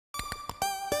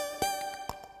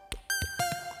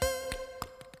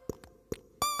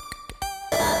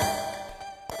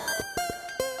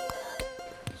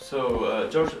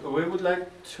George, we would like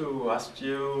to ask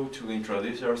you to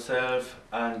introduce yourself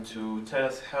and to tell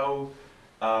us how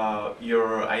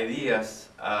your ideas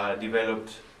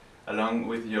developed along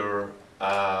with your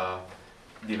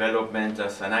development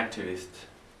as an activist.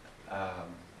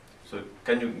 So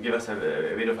can you give us a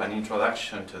bit of an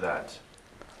introduction to that?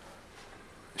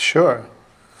 Sure.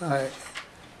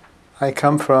 I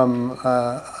come from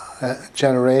a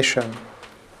generation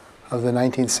of the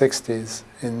 1960s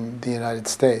in the United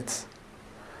States.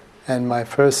 And my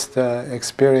first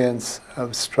experience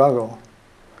of struggle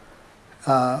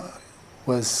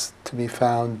was to be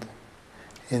found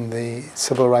in the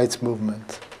civil rights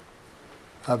movement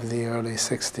of the early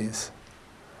 60s.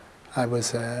 I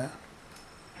was a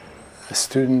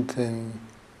student in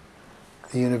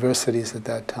the universities at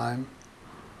that time,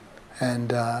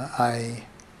 and I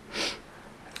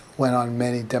went on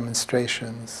many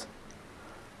demonstrations,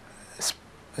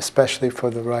 especially for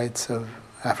the rights of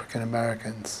African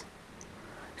Americans.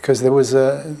 Because there was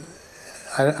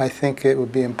I think it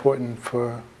would be important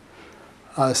for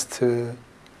us to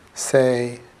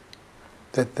say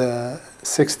that the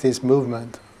 60s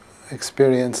movement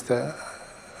experienced a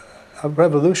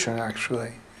revolution,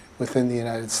 actually, within the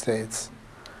United States.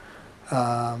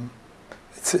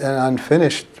 It's an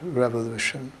unfinished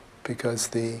revolution because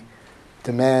the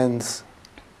demands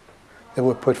that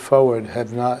were put forward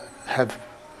have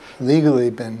legally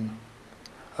been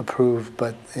approved,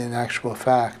 but in actual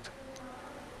fact,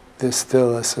 there's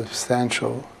still a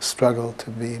substantial struggle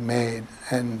to be made.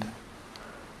 And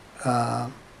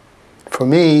for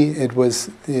me, it was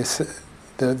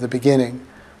the beginning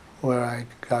where I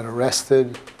got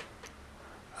arrested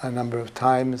a number of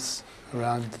times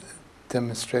around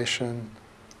demonstration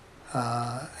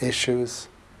issues,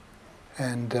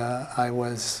 and I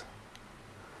was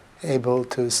able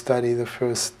to study the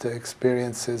first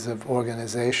experiences of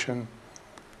organization,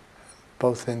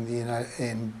 both in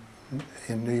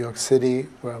in New York City,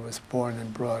 where I was born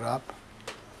and brought up,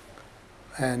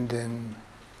 and in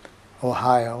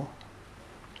Ohio,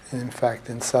 and in fact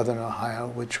in southern Ohio,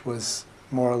 which was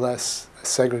more or less a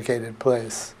segregated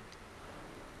place.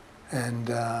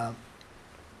 And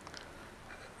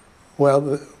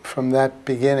well, from that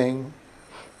beginning,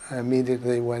 I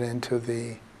immediately went into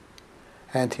the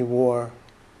anti-war,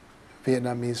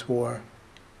 Vietnamese War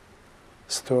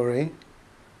story.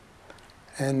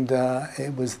 And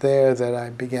it was there that I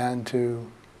began to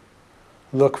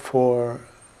look for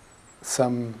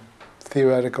some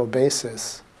theoretical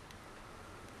basis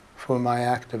for my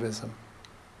activism.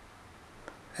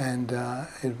 And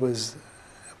it was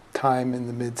a time in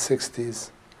the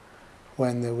mid-60s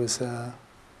when there was a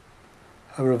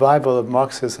revival of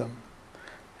Marxism.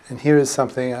 And here is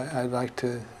something I'd like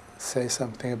to say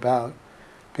something about,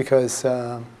 because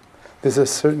there's a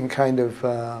certain kind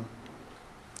of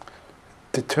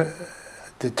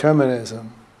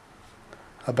determinism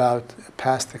about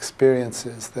past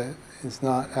experiences that is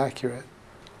not accurate.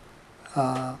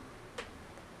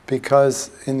 Because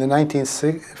in the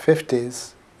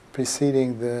 1950s,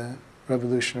 preceding the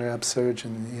revolutionary upsurge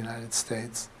in the United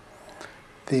States,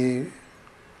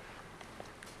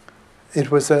 it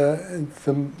was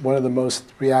one of the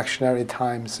most reactionary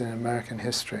times in American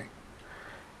history.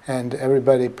 And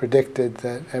everybody predicted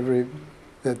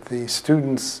that the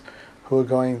students who were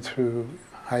going through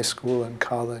high school and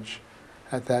college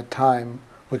at that time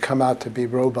would come out to be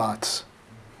robots,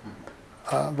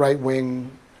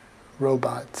 right-wing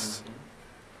robots,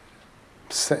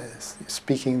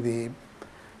 speaking the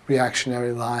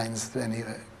reactionary lines.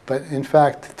 But in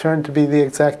fact, it turned to be the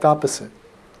exact opposite.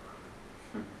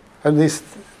 At least,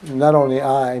 not only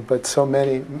I, but so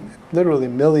many, literally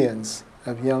millions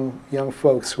of young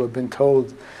folks who have been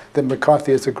told that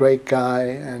McCarthy is a great guy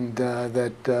and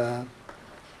that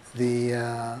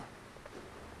the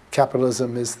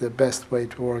capitalism is the best way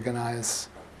to organize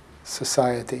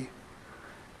society.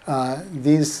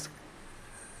 These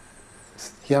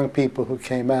young people who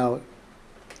came out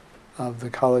of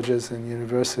the colleges and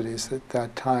universities at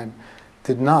that time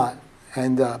did not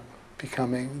end up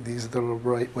becoming these little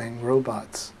right-wing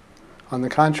robots. On the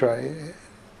contrary,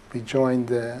 we joined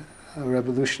the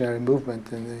revolutionary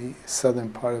movement in the southern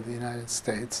part of the United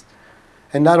States,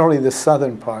 and not only the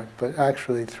southern part, but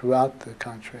actually throughout the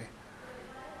country,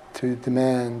 to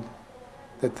demand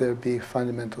that there be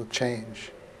fundamental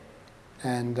change.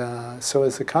 And so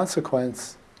as a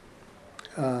consequence,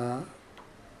 I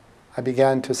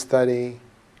began to study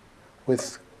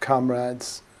with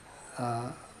comrades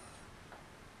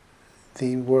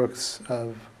the works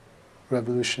of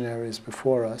revolutionaries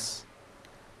before us,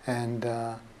 and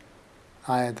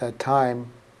I at that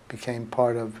time became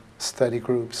part of study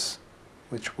groups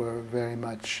which were very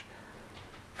much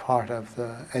part of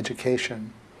the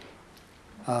education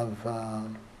of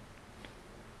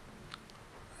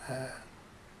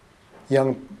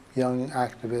young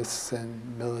activists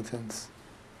and militants.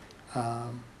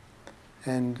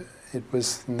 And it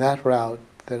was in that route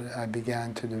that I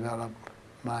began to develop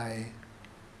my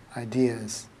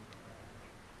ideas.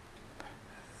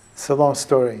 It's a long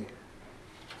story,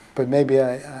 but maybe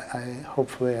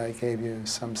hopefully I gave you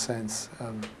some sense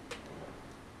of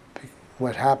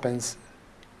what happens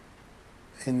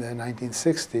in the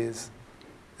 1960s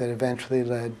that eventually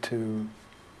led to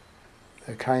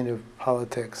the kind of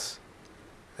politics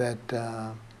that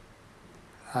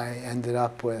I ended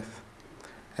up with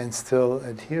and still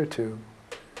adhere to.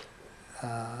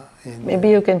 Maybe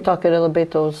you can talk a little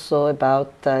bit also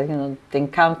about the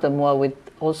encounter more with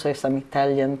also some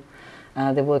Italian,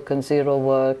 the work on zero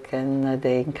work, and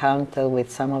the encounter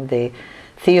with some of the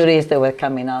theories that were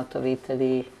coming out of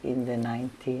Italy in the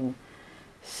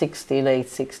 1960s, late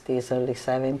 60s, early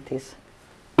 70s.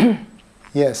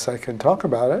 Yes, I can talk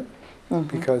about it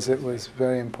because it was a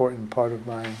very important part of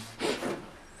my...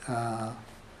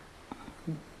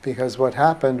 because what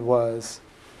happened was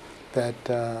that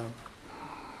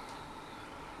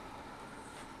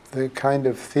the kind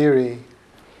of theory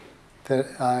that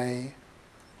I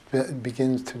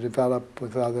began to develop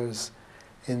with others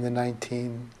in the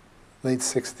late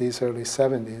 60s, early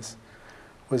 70s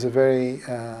was a very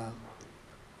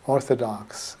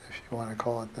orthodox, if you want to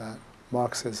call it that,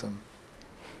 Marxism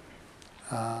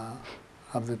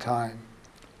of the time.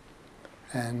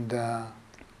 And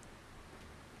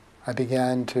I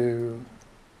began to,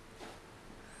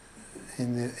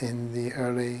 in the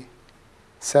early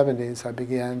 70s, I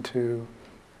began to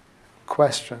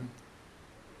question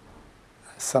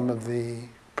some of the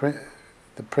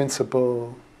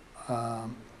principal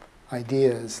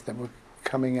ideas that were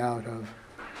coming out of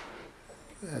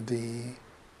the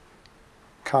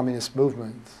communist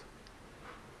movements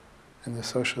and the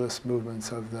socialist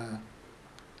movements of the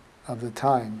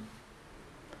time.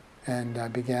 And I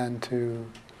began to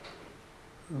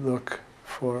look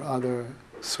for other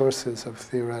sources of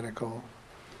theoretical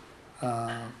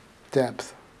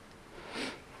depth.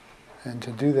 And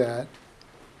to do that,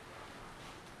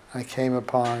 I came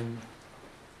upon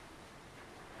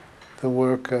the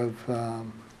work of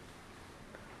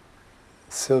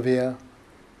Silvia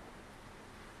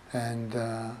and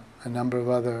a number of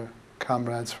other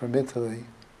comrades from Italy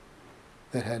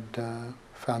that had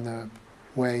found their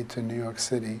way to New York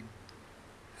City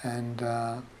and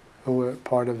who were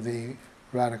part of the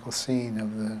radical scene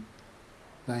of the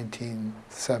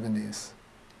 1970s.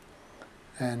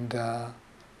 And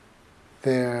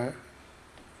their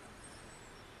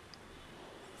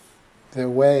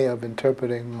way of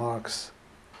interpreting Marx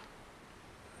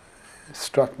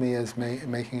struck me as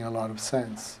making a lot of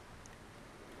sense.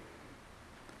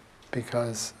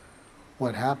 Because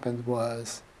what happened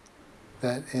was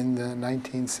that in the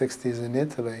 1960s in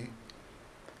Italy,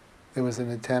 there was an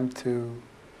attempt to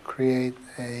create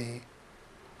an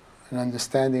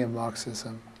understanding of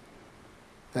Marxism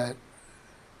that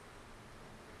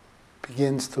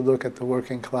begins to look at the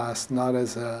working class not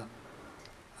as a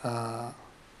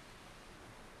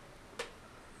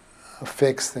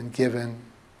fixed and given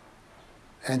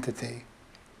entity,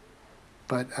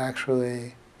 but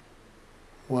actually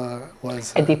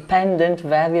was a dependent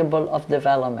variable of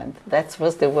development. That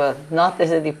was the word, not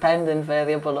as a dependent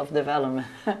variable of development.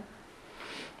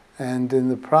 And in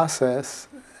the process,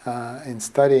 in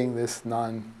studying this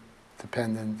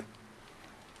non-dependent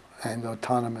and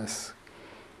autonomous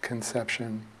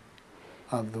conception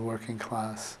of the working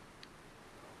class,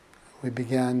 we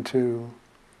began to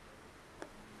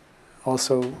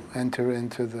also enter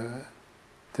into the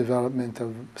development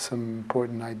of some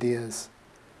important ideas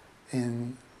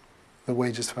in the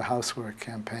Wages for Housework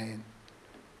campaign.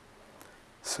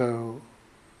 So,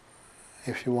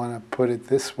 if you want to put it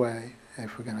this way,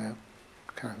 if we're going to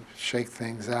kind of shake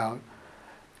things out,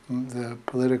 the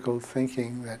political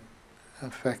thinking that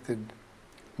affected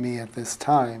me at this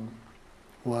time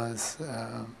was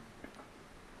a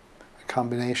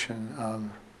combination of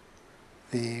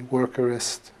the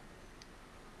workerist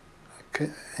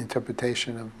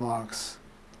interpretation of Marx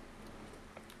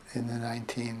in the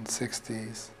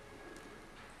 1960s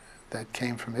that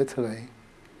came from Italy,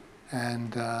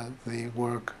 and the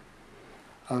work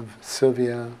of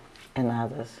Silvia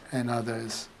and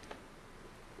others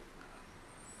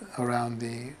around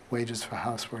the Wages for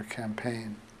Housework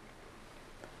campaign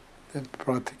that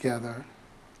brought together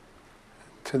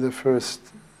to the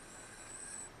first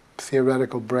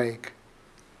theoretical break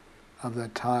of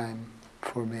that time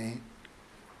for me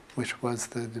which was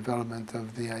the development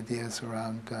of the ideas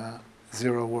around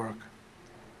zero work,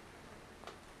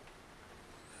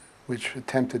 which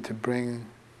attempted to bring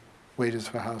wages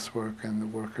for housework and the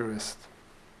workerist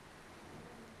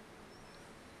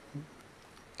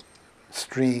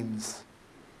streams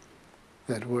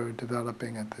that were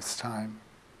developing at this time.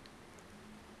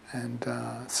 And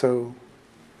so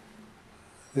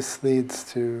this leads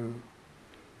to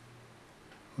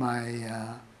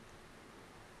my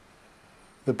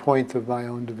the point of my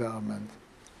own development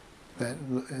that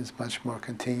is much more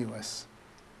continuous.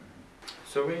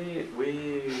 So we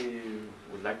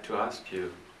would like to ask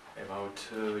you about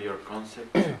your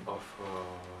concept of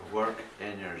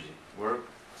work/energy.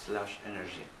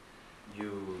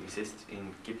 You insist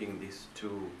in keeping these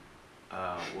two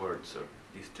words or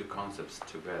these two concepts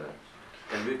together.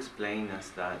 Can you explain us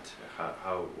that?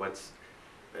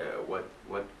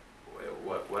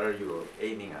 What are you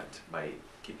aiming at by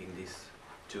keeping these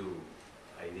two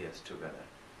ideas together?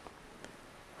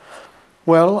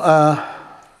 Well,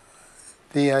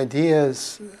 the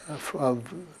ideas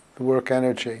of the work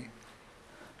energy,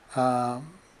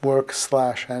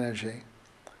 work/energy,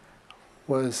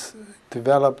 was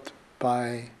developed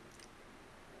by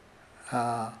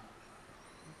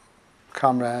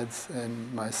comrades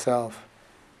and myself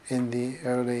in the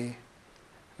early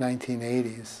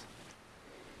 1980s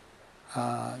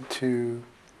to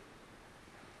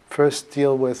first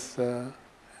deal with the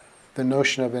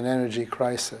notion of an energy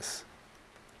crisis.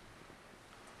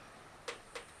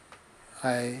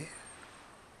 I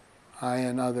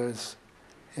and others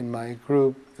in my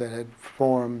group that had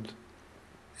formed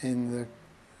in the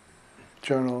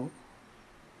journal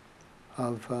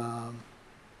of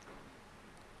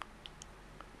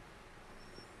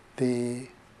the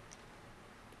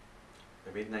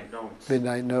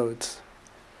Midnight Notes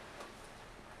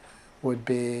would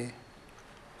be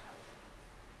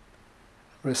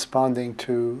responding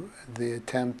to the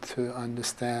attempt to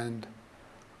understand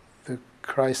the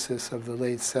crisis of the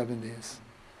late 70s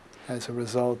as a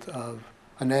result of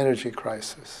an energy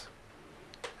crisis.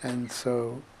 And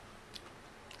so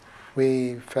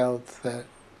we felt that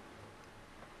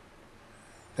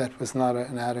that was not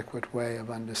an adequate way of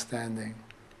understanding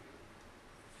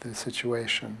the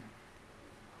situation.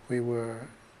 We were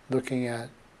looking at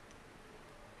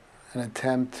an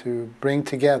attempt to bring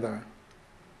together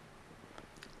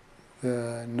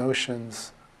the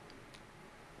notions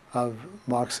of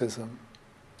Marxism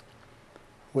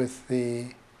with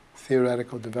the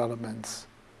theoretical developments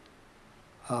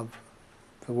of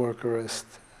the workerist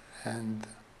and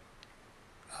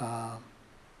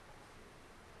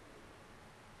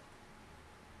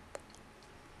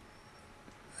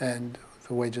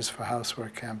the Wages for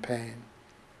Housework campaign.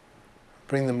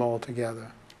 Bring them all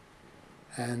together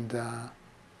and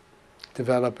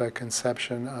develop a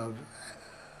conception of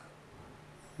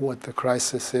what the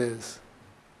crisis is,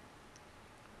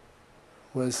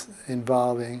 was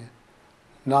involving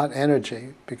not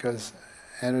energy, because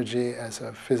energy as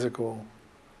a physical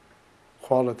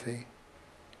quality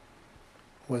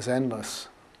was endless,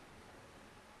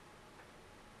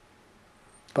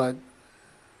 but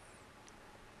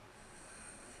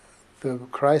the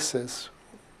crisis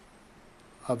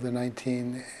of the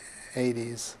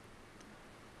 1980s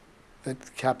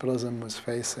that capitalism was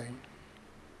facing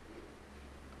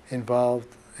involved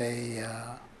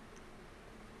a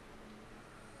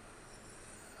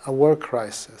work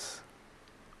crisis,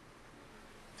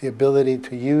 the ability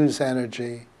to use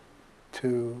energy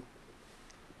to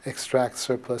extract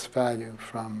surplus value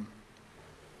from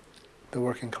the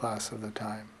working class of the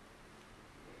time.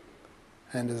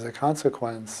 And as a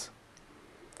consequence,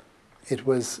 it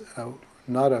was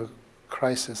not a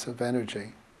crisis of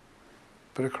energy,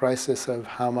 but a crisis of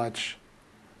how much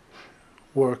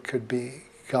work could be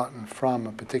gotten from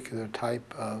a particular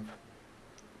type of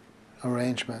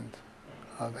arrangement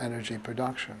of energy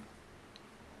production.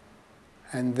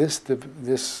 And this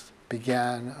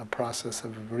began a process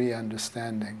of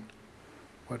re-understanding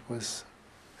what was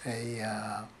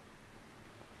a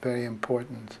very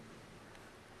important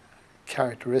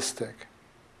characteristic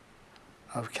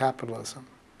of capitalism,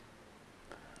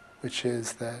 which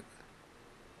is that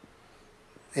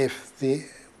if the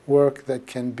work that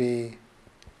can be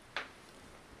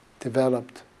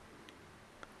developed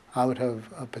out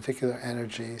of a particular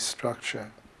energy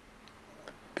structure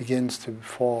begins to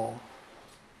fall,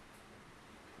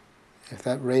 if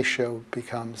that ratio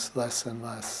becomes less and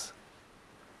less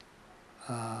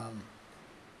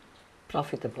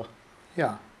profitable.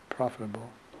 Yeah, profitable,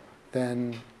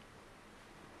 then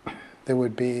there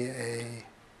would be a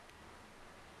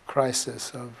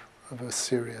crisis of a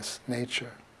serious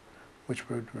nature, which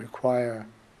would require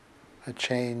a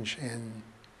change in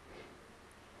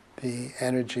the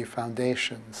energy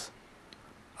foundations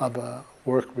of a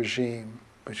work regime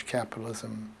which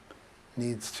capitalism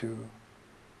needs to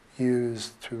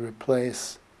use to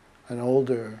replace an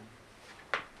older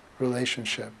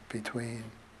relationship between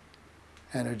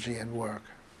energy and work.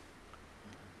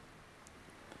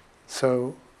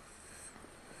 So,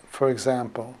 for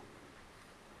example,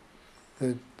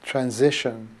 the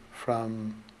transition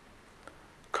from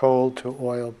coal to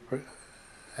oil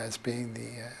as being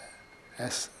the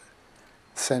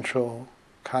central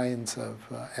kinds of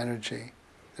energy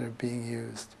that are being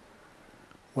used.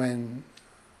 When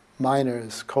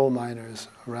coal miners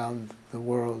around the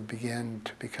world began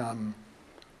to become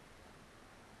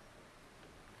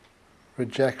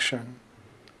rejection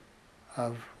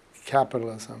of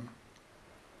capitalism,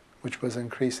 which was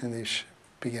increasingly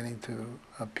beginning to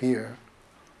appear,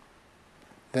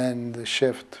 then the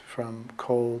shift from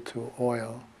coal to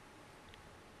oil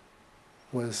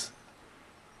was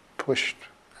pushed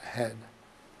ahead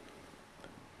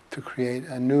to create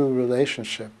a new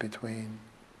relationship between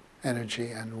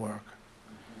energy and work.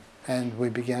 And we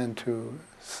began to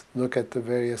look at the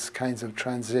various kinds of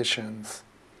transitions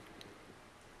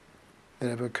that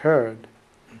have occurred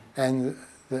and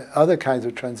the other kinds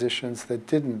of transitions that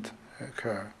didn't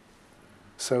occur.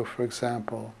 So, for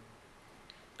example,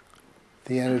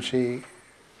 the energy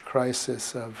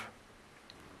crisis of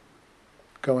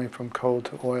going from coal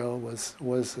to oil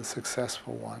was a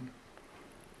successful one,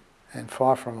 and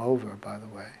far from over, by the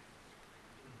way.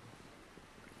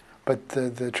 But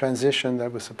the transition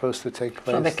that was supposed to take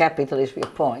place... From a capitalist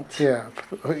viewpoint. Yeah,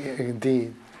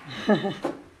 indeed.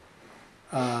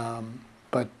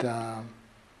 But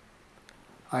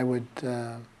I would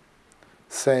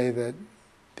say that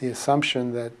the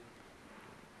assumption that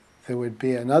there would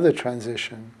be another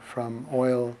transition from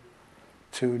oil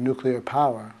to nuclear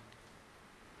power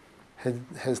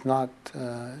has not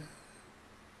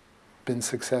been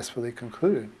successfully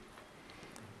concluded.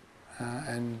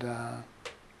 And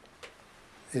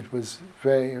it was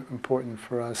very important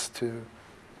for us to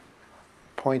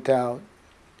point out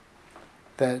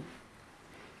that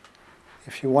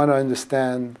if you want to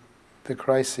understand the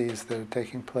crises that are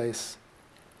taking place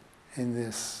in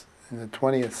the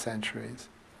 20th centuries,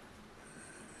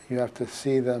 you have to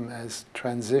see them as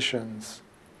transitions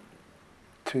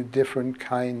to different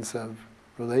kinds of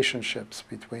relationships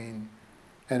between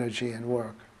energy and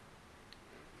work.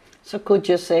 So could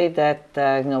you say that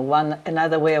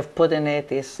another way of putting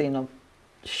it is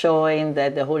showing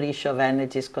that the whole issue of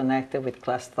energy is connected with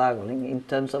class struggle in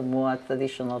terms of more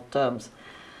traditional terms,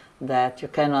 that you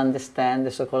can understand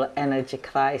the so-called energy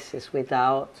crisis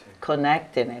without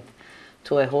connecting it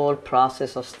to a whole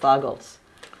process of struggles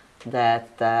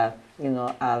that are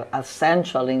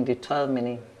central in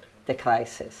determining the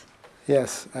crisis.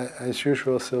 Yes, as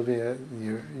usual, Silvia,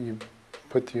 you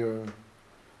put your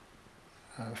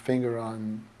finger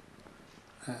on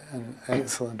an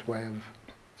excellent way of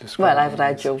describing. Well, I've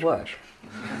read your work.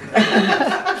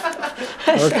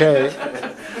 Okay,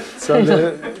 so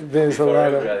there's a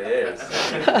lot of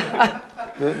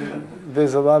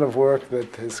there's a lot of work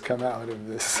that has come out of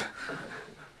this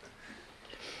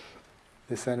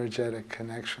energetic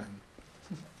connection.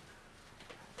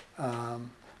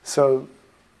 So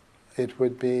it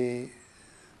would be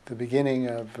the beginning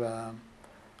of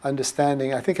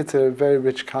understanding. I think it's a very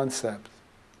rich concept,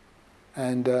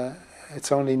 and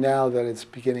it's only now that it's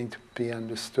beginning to be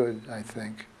understood, I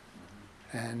think.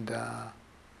 And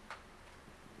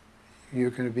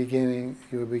you're beginning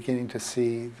to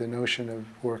see the notion of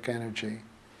work energy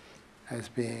as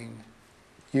being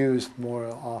used more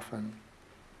often.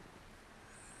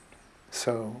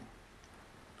 So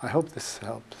I hope this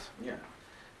helps. Yeah.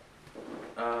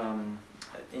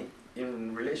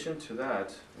 In relation to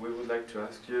that, we would like to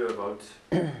ask you about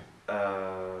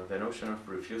the notion of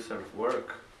refusal of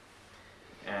work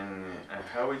and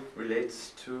how it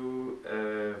relates to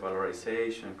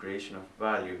valorization, creation of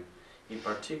value. In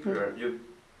particular,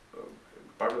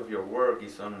 part of your work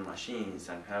is on machines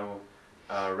and how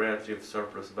relative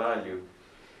surplus value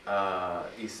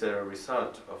is a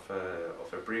result of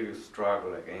a previous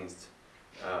struggle against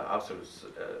absolute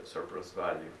surplus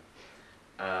value.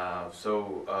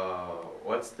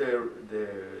 What's the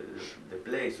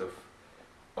place of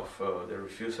the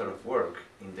refusal of work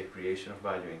in the creation of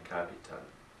value in capital?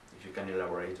 If you can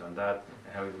elaborate on that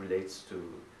and how it relates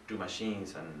to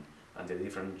machines and the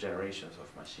different generations of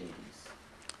machines.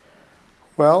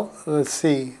 Well, let's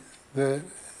see. The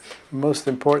most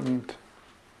important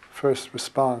first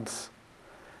response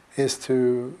is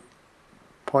to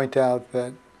point out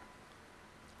that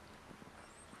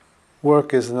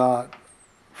work is not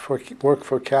work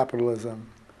for capitalism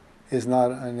is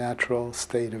not a natural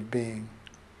state of being.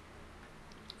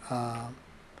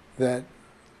 That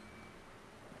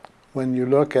when you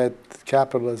look at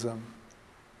capitalism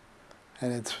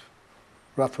and its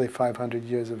roughly 500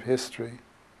 years of history,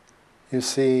 you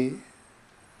see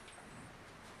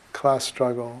class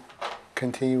struggle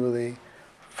continually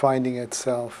finding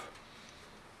itself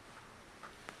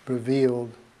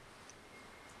revealed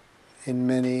in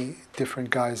many different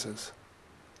guises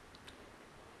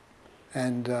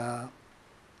and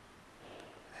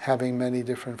having many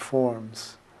different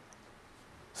forms.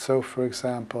 So, for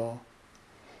example,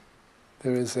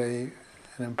 there is an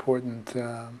important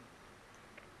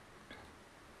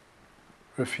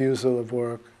refusal of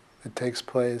work that takes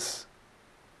place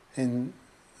in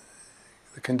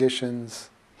the conditions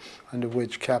under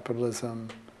which capitalism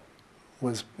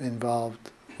was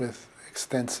involved with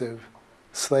extensive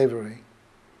slavery.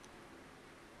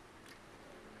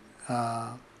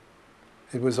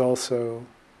 It was also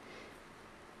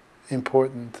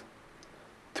important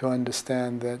to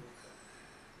understand that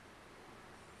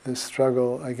the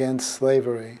struggle against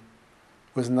slavery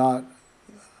was not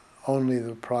only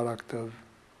the product of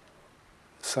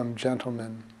some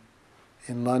gentleman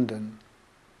in London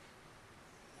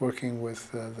working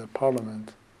with the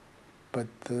Parliament, but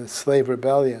the slave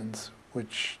rebellions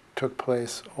which took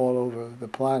place all over the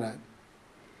planet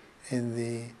in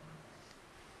the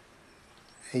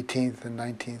 18th and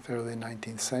 19th, early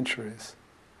 19th centuries,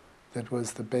 that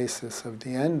was the basis of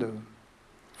the end of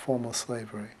formal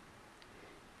slavery.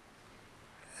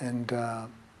 And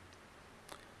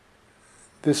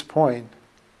this point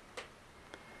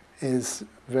is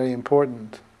very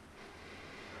important.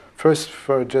 First,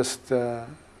 for just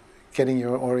getting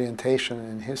your orientation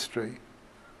in history,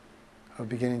 of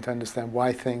beginning to understand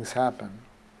why things happen,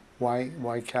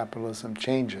 why capitalism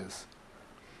changes,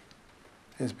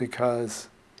 is because,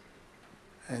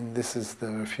 and this is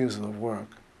the refusal of work,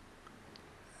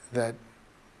 that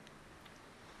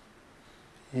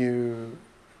you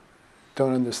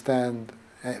don't understand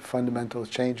fundamental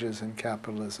changes in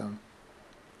capitalism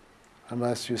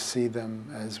unless you see them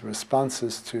as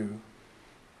responses to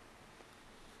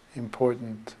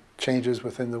important changes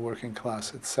within the working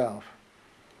class itself.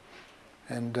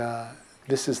 And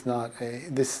this is not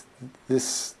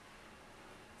this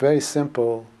very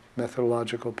simple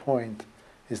methodological point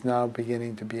is now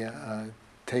beginning to be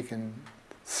taken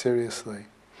seriously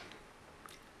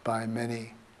by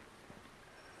many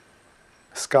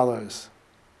scholars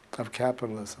of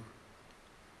capitalism.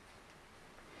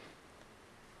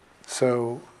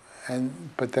 So,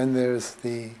 but then there's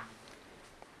the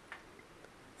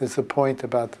point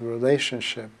about the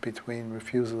relationship between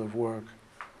refusal of work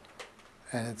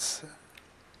and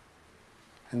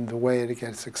the way it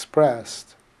gets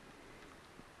expressed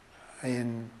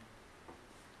in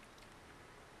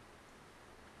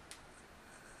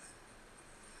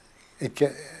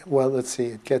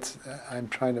I'm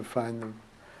trying to find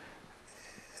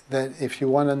that if you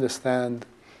want to understand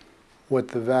what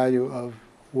the value of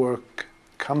work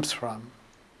comes from,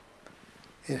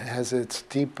 it has its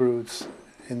deep roots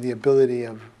in the ability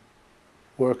of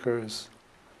workers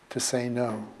to say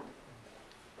no.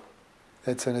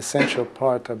 That's an essential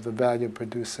part of the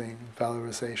value-producing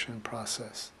valorization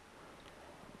process.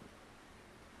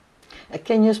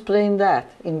 Can you explain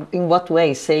that? In what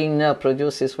way saying no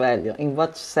produces value? In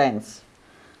what sense?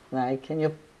 Like, can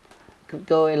you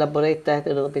go elaborate that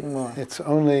a little bit more? It's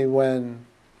only when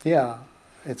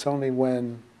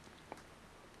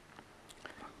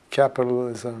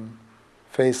capitalism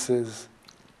faces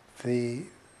the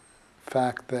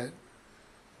fact that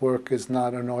work is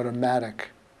not an automatic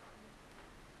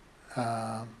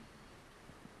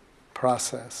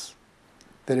process,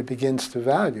 that it begins to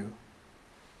value.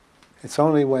 It's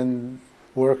only when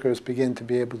workers begin to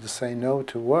be able to say no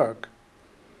to work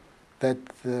that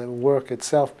the work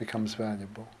itself becomes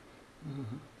valuable.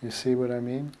 Mm-hmm. You see what I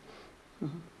mean?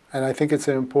 Mm-hmm. And I think it's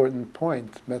an important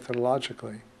point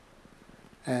methodologically.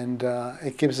 And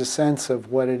it gives a sense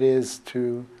of what it is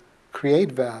to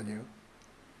create value.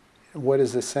 What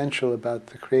is essential about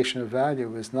the creation of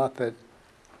value is not that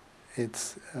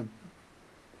it's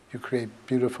you create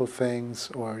beautiful things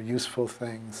or useful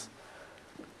things,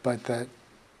 but that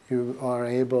you are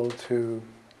able to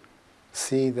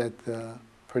see that the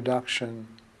production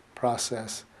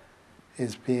process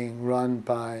is being run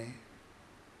by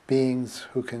beings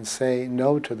who can say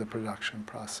no to the production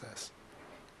process.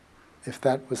 If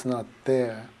that was not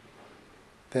there,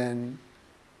 then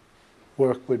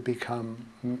work would become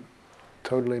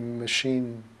totally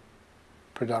machine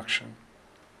production.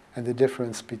 And the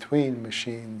difference between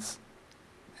machines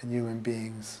and human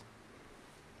beings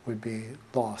would be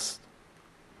lost.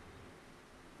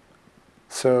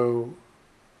 So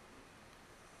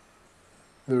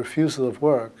the refusal of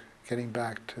work, getting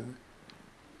back to,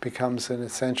 becomes an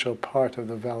essential part of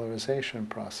the valorization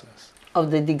process.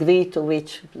 Of the degree to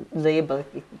which labor,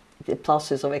 the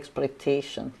process of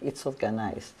exploitation, it's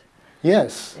organized.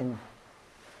 Yes.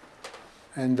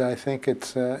 And I think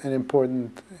it's an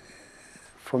important,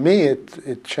 for me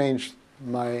it changed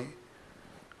my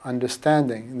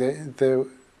understanding.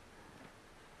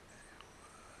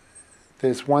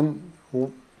 There's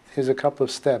here's a couple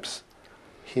of steps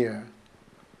here.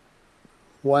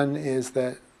 One is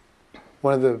that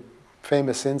one of the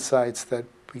famous insights that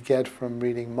we get from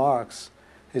reading Marx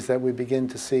is that we begin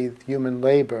to see human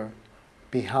labor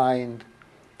behind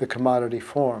the commodity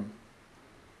form.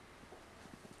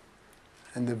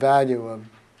 And the value of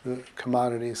the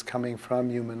commodities coming from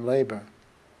human labor.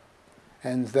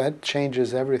 And that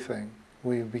changes everything.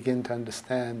 We begin to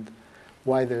understand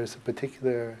why there's a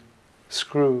particular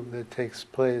screw that takes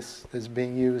place that's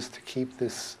being used to keep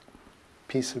this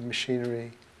piece of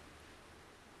machinery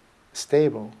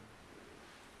stable.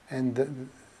 And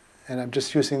I'm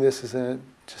just using this as a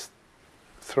just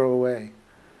throwaway.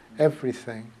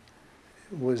 Everything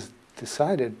was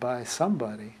decided by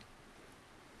somebody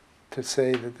to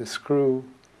say that the screw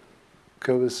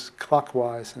goes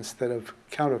clockwise instead of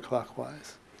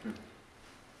counterclockwise.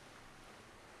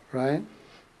 Right?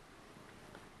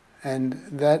 And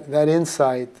that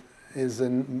insight is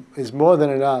more than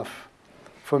enough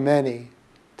for many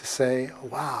to say,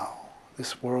 wow,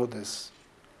 this world is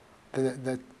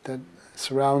that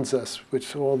surrounds us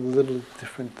with all the little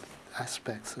different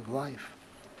aspects of life.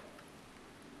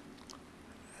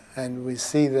 And we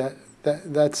see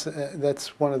that's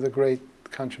one of the great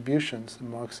contributions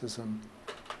in Marxism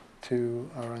to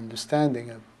our understanding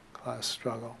of class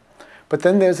struggle. But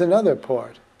then there's another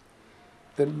part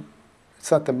that it's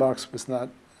not that Marx was not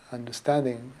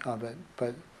understanding of it,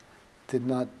 but did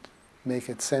not make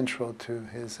it central to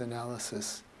his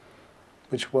analysis,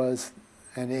 which was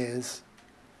and is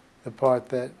the part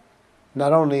that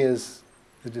not only is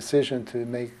the decision to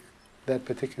make that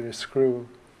particular screw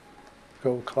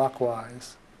go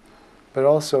clockwise, but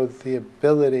also the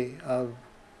ability of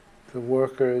the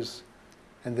workers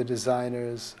and the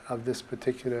designers of this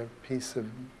particular piece of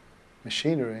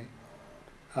machinery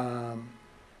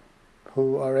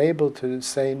who are able to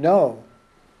say no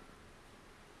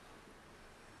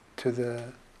to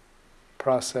the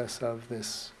process of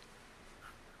this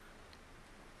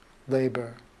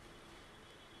labor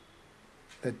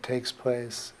that takes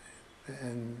place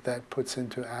and that puts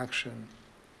into action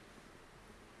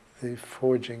the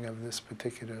forging of this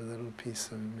particular little piece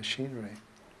of machinery.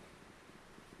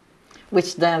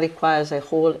 Which then requires a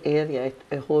whole area,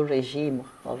 a whole regime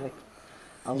of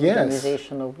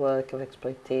organization of work, of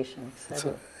exploitation,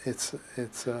 etc. It's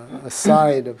a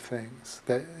side of things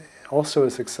that also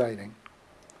is exciting.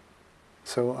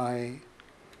 So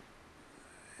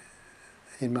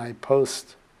in my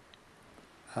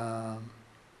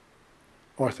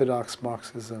post-Orthodox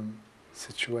Marxism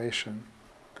situation,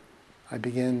 I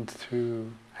began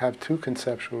to have two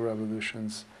conceptual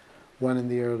revolutions, one in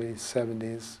the early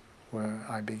 70s, where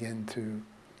I began to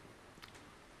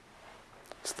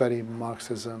study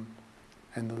Marxism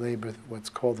and what's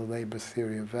called the labor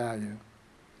theory of value.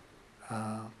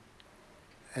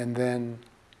 And then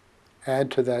add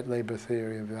to that labor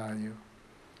theory of value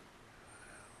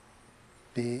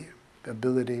the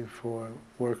ability for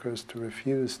workers to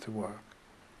refuse to work.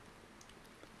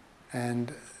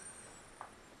 And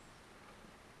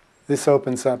this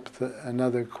opens up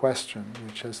another question,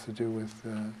 which has to do with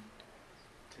the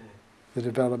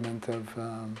development of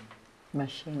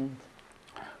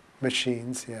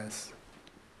machines, yes,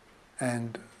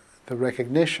 and the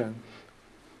recognition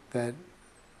that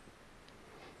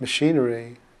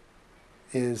machinery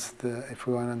is if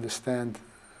we want to understand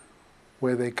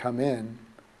where they come in,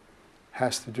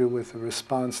 has to do with the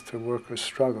response to workers'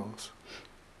 struggles.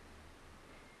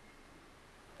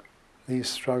 These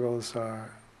struggles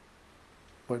are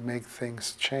what make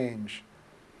things change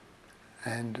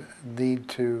and lead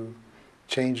to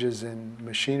changes in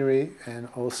machinery and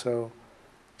also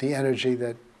the energy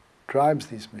that drives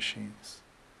these machines.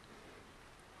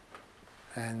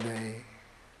 And they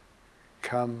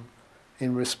come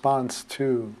in response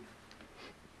to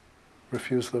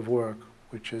refusal of work,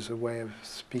 which is a way of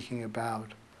speaking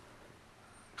about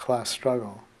class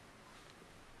struggle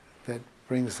that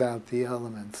brings out the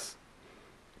elements,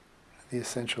 the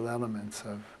essential elements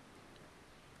of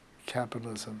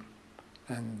capitalism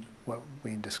and what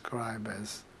we describe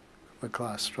as the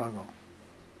class struggle.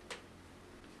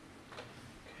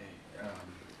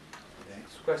 Okay. The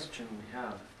next question we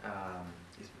have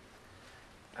is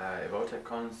about a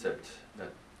concept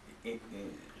that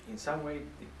in some way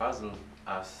it puzzled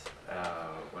us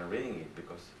when reading it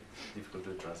because it's difficult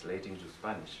to translate into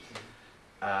Spanish.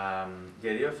 The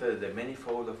idea of the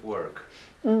manifold of work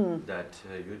that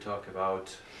you talk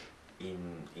about in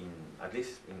at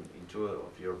least in two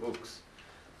of your books.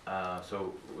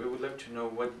 So we would like to know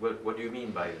what do you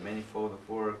mean by the manifold of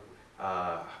work?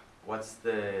 What's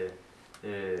the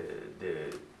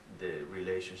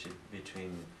relationship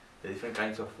between the different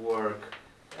kinds of work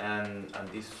and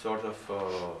this sort of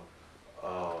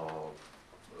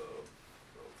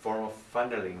form of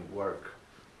funneling work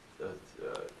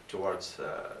towards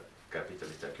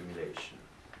capitalist accumulation?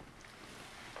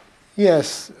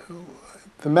 Yes,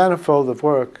 the manifold of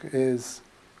work is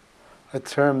a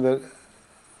term that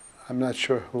I'm not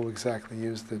sure who exactly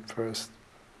used it first,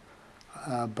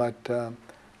 but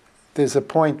there's a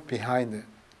point behind it,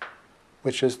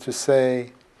 which is to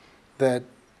say that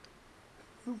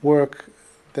work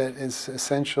that is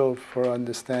essential for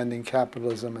understanding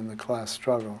capitalism and the class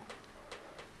struggle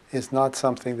is not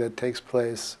something that takes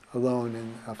place alone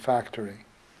in a factory.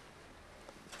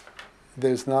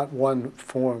 There's not one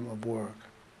form of work.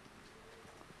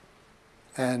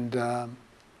 And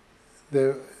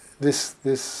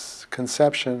this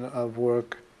conception of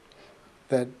work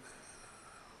that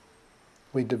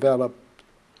we developed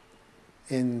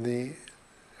in the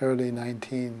early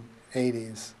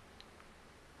 1980s,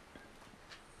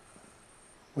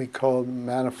 we called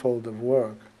manifold of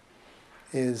work,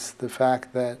 is the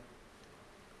fact that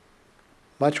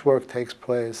much work takes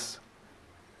place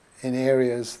in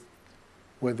areas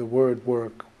where the word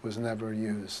work was never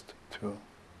used to.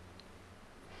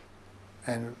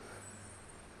 And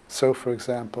so, for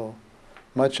example,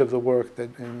 much of the work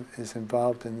that is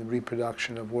involved in the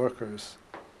reproduction of workers,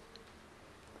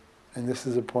 and this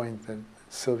is a point that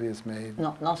Silvia's made.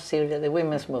 No, not Silvia, the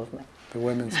women's movement. The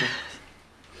women's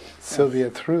Silvia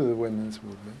through the women's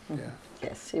movement, yeah.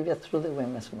 Yes, Silvia through the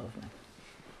women's movement.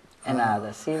 And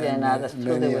others, Silvia and others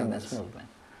through the women's movement.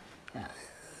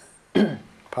 Yeah.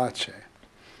 Pace.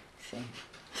 See.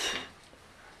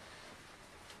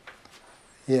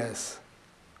 Yes.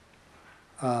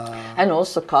 And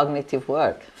also cognitive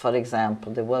work, for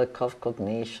example, the work of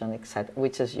cognition, etc.,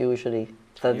 which has usually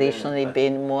traditionally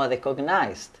been more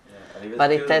recognized. Yeah,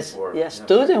 but it has, work, yes,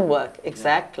 student work,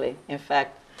 exactly. Yeah. In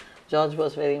fact, George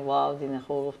was very involved in a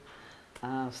whole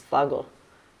struggle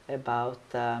about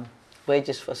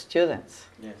wages for students.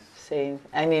 Yes. Saying,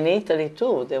 and in Italy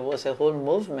too, there was a whole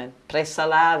movement,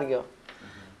 pre-salario,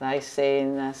 right,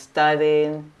 saying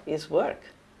studying is work.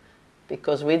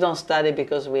 Because we don't study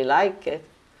because we like it,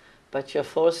 but you're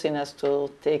forcing us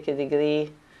to take a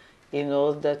degree in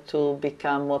order to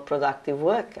become more productive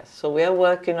workers. So we are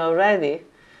working already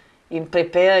in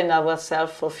preparing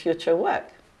ourselves for future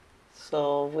work.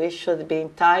 So we should be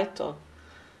entitled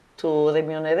to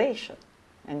remuneration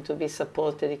and to be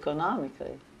supported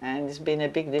economically. And it's been a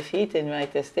big defeat in the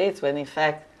United States when in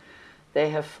fact they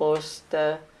have forced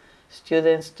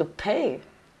students to pay.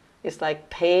 It's like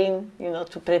paying, you know,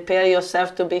 to prepare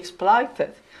yourself to be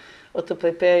exploited or to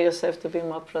prepare yourself to be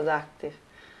more productive.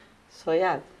 So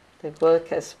yeah, the work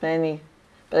has many,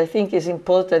 but I think it's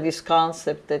important this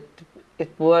concept that the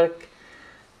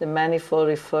manifold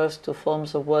refers to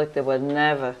forms of work that were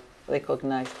never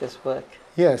recognized as work.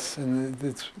 Yes, and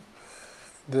it's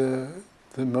the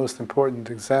most important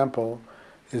example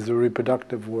is the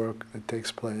reproductive work that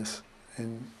takes place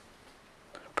in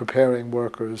preparing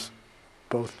workers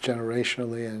both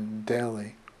generationally and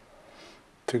daily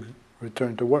to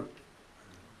return to work.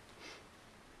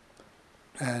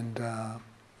 And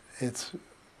it's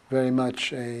very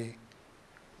much a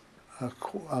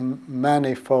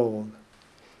manifold.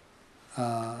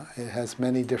 It has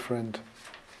many different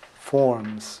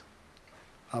forms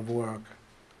of work,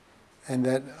 and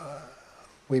that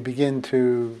we begin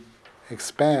to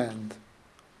expand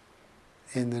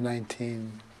in the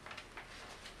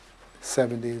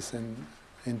 1970s and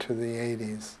into the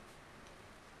 80s,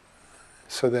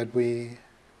 so that we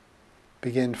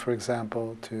begin, for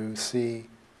example, to see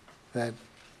that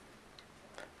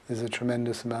there's a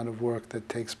tremendous amount of work that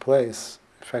takes place.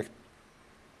 In fact,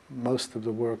 most of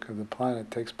the work of the planet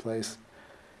takes place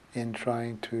in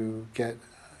trying to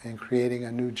in creating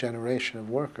a new generation of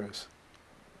workers.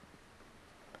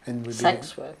 And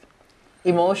sex work,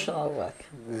 emotional work.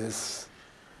 This,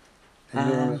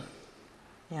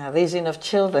 raising of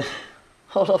children,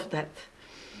 all of that.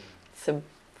 It's a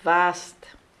vast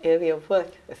area of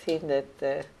work. I think that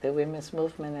the women's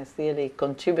movement has really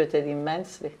contributed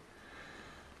immensely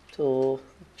to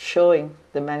showing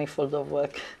the manifold of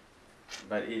work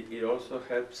but it also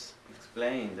helps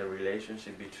explain the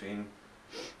relationship between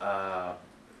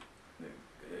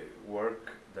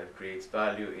work that creates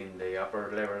value in the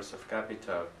upper levels of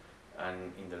capital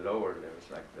and in the lower levels,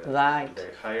 like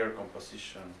the higher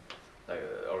composition, like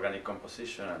organic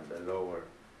composition, and the lower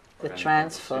the organic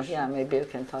transfer. composition. Yeah, maybe you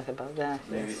can talk about that.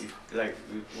 Maybe Yes.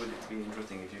 would it be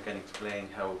interesting if you can explain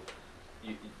how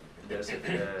there's a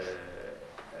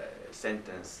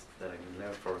sentence that I will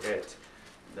never forget,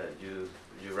 that you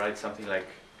write something like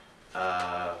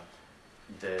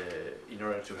in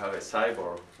order to have a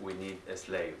cyborg we need a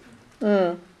slave.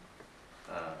 Mm.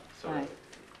 So Right.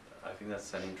 I think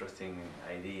that's an interesting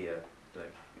idea.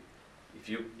 Like if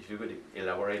you could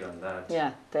elaborate on that.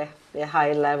 Yeah, the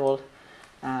high level,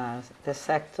 the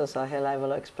sectors are high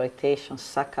level exploitation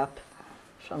suck up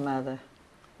from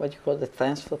what you call the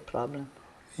transfer problem.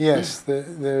 Yes,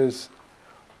 there's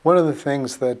one of the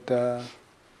things that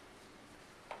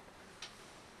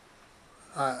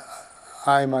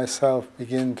I myself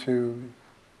begin to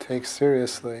take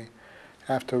seriously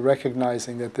after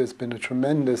recognizing that there's been a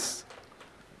tremendous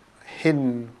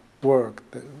hidden work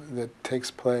that takes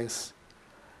place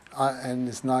and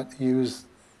is not used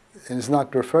and is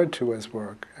not referred to as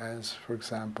work, as, for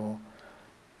example,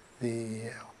 the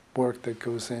work that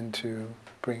goes into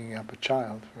bringing up a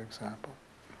child, for example.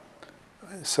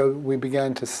 So we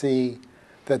began to see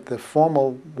that the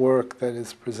formal work that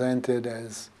is presented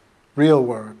as real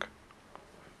work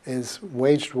is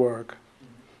waged work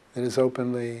that is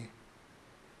openly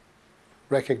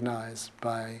recognized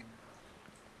by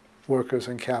workers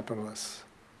and capitalists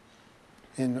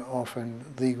in often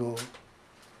legal.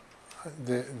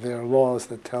 There are laws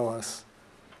that tell us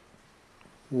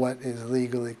what is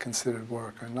legally considered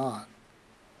work or not.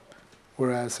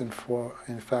 Whereas in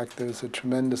fact there's a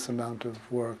tremendous amount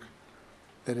of work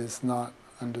that is not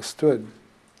understood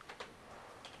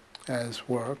as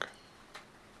work,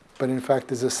 but in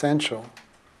fact is essential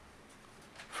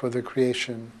for the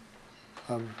creation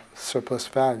of surplus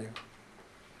value.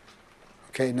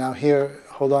 Okay, now here,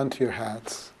 hold on to your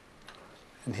hats,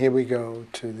 and here we go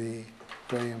to the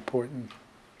very important,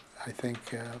 I think,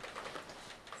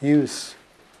 use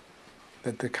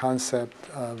that the concept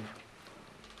of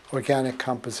organic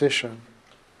composition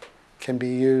can be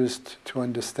used to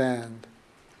understand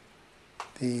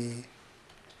the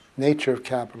nature of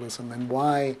capitalism and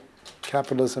why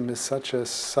capitalism is such a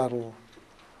subtle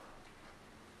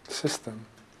system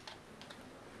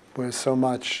where so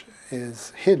much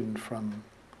is hidden from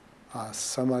us,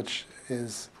 so much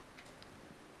is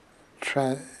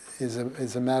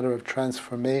a matter of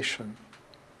transformation.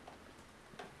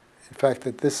 In fact,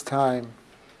 at this time,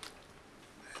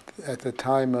 at the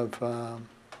time of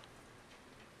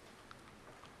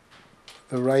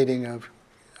the writing of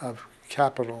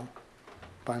Capital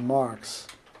by Marx,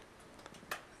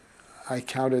 I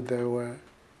counted there were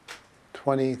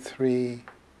 23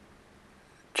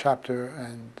 chapter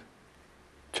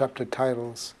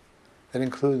titles that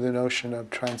include the notion of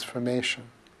transformation,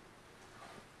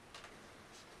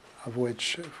 of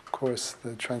which, of course,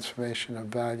 the transformation of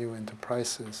value into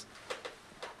prices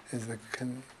is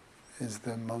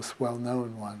the most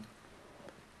well-known one.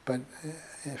 But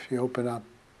if you open up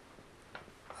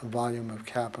a volume of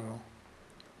Capital,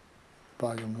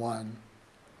 Volume 1,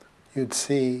 you'd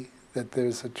see that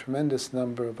there's a tremendous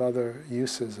number of other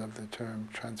uses of the term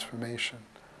transformation.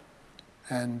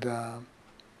 And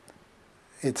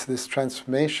it's this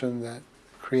transformation that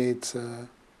creates a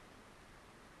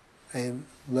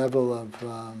level of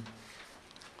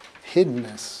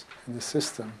hiddenness in the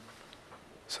system,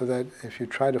 so that if you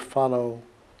try to follow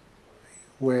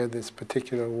where this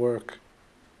particular work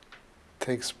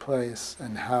takes place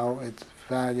and how its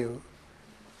value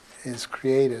is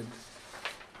created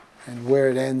and where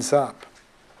it ends up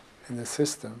in the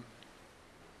system,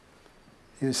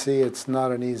 you see it's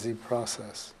not an easy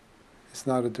process. It's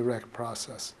not a direct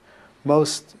process.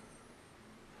 Most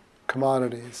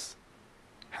commodities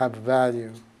have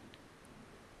value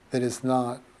that is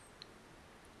not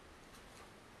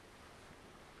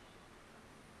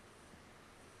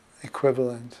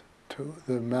equivalent to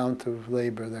the amount of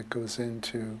labor that goes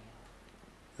into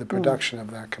the production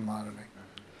of that commodity.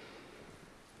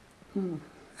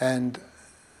 And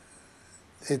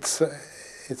it's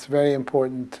very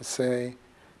important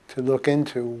to look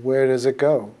into where does it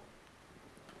go,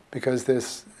 because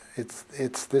it's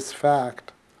this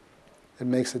fact that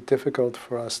makes it difficult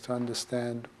for us to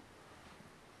understand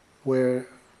where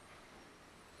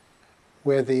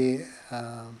the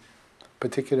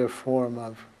particular form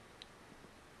of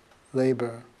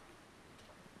labor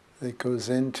that goes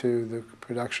into the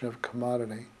production of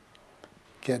commodity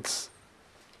gets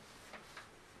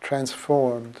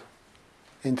transformed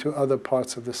into other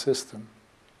parts of the system.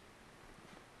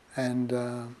 And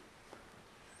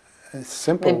a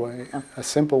simple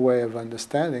way of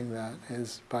understanding that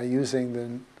is by using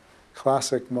the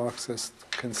classic Marxist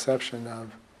conception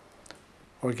of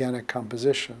organic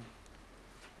composition,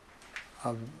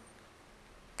 of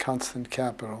constant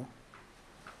capital,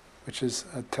 which is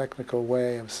a technical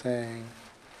way of saying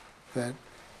that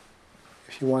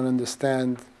if you want to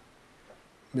understand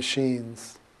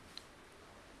machines,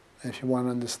 if you want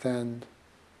to understand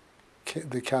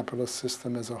the capitalist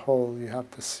system as a whole, you have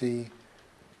to see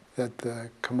that the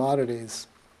commodities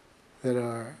that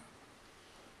are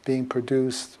being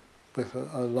produced with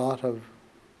a lot of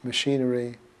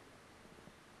machinery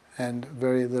and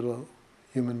very little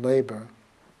human labor,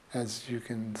 as you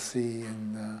can see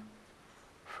in,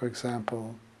 for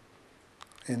example,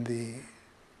 in the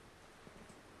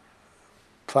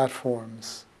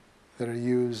platforms that are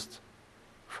used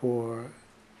for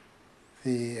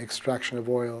the extraction of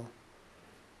oil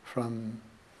from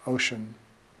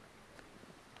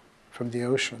the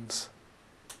oceans.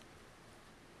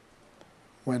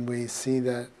 When we see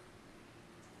that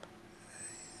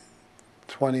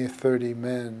 20 or 30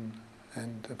 men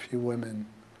and a few women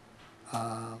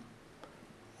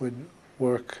would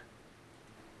work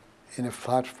in a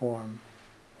platform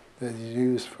that is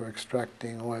used for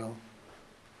extracting oil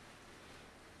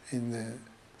in the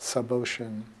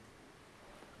sub-ocean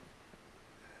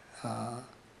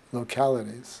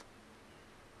localities,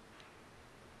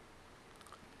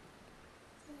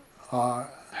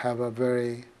 have a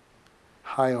very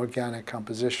high organic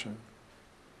composition,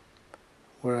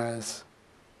 whereas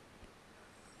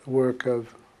the work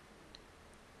of,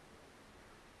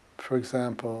 for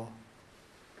example,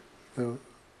 the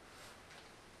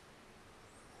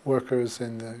workers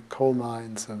in the coal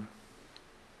mines of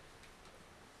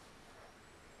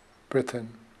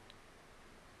Britain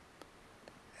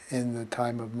in the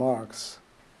time of Marx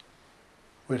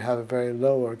would have a very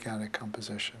low organic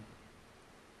composition.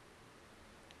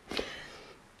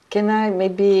 Can I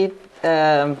maybe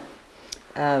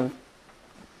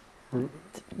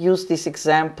use this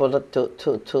example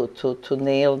to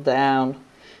nail down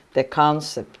the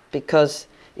concept? Because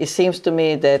it seems to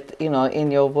me that, you know,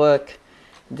 in your work,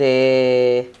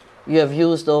 you have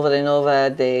used over and over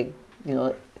the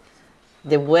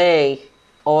way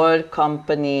oil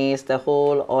companies, the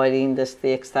whole oil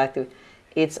industry, extractive,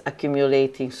 it's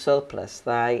accumulating surplus,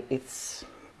 right? It's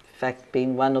in fact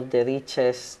been one of the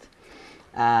richest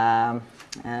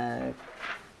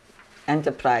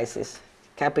enterprises,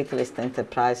 capitalist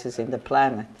enterprises in the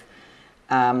planet.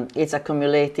 It's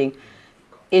accumulating.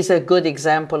 Is a good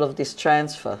example of this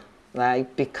transfer,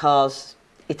 right? Because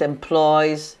it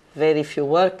employs very few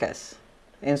workers.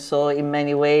 And so in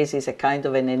many ways it's a kind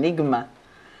of an enigma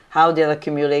how they're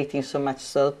accumulating so much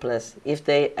surplus if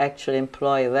they actually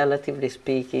employ, relatively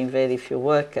speaking, very few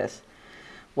workers.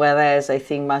 Whereas I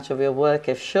think much of your work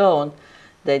has shown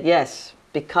that yes,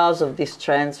 because of this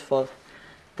transfer,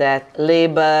 that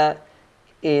labor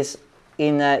is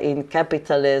in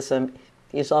capitalism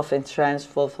is often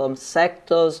transferred from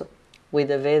sectors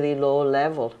with a very low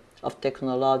level of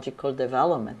technological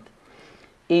development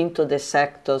into the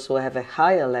sectors who have a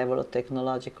higher level of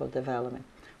technological development,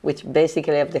 which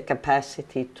basically have the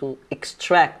capacity to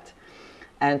extract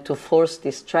and to force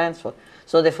this transfer.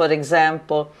 So that, for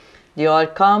example, the oil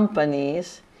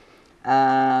companies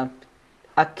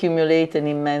accumulate an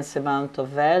immense amount of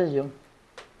value,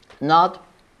 not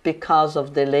because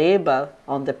of the labor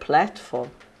on the platform,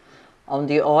 on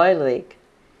the oil rig,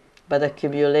 but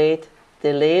accumulate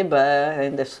the labor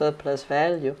and the surplus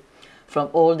value from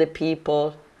all the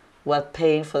people who are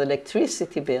paying for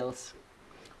electricity bills,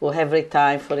 who every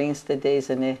time, for instance, there is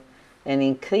an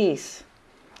increase,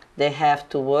 they have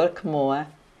to work more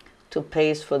to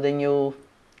pay for the new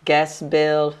gas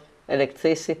bill,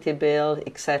 electricity bill,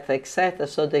 etc., etc.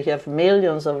 So they have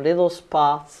millions of little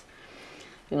spots,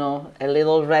 you know, a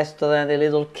little restaurant, a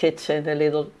little kitchen,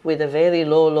 with a very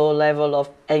low level of,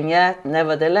 and yet,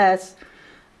 nevertheless,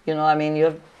 you know, I mean, you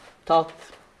have talked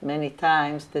many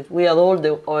times that we are all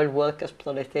the oil workers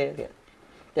proletariat.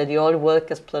 That the oil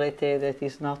workers proletariat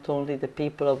is not only the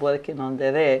people who are working on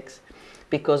the rigs,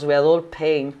 because we are all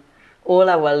paying all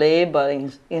our labor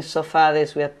insofar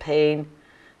as we are paying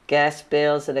gas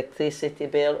bills, electricity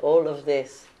bill, all of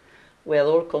this. We are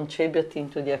all contributing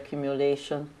to the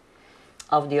accumulation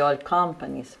of the oil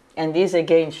companies. And this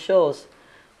again shows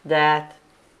that,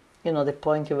 you know, the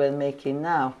point you were making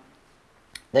now,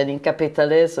 that in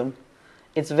capitalism,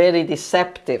 it's very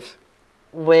deceptive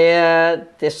where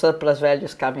the surplus value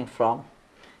is coming from.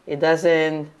 It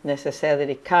doesn't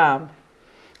necessarily come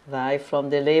right? From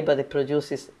the labor that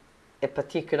produces a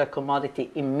particular commodity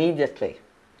immediately,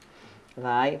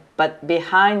 right? But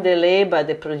behind the labor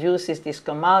that produces this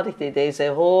commodity, there is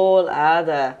a whole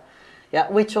other, yeah,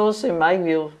 which also, in my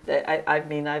view, I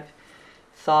mean, I've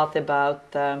thought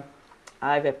about,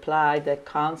 I've applied that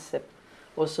concept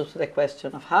also to the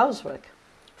question of housework,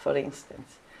 for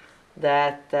instance,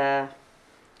 that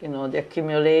you know, the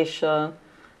accumulation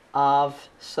of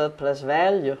surplus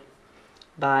value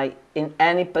by in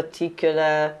any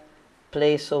particular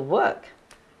place of work.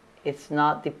 It's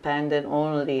not dependent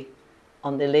only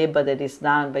on the labor that is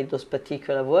done by those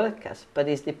particular workers, but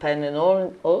it's dependent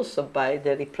also by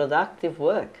the reproductive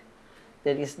work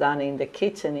that is done in the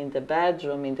kitchen, in the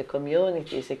bedroom, in the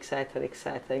communities, etc.,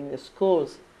 in the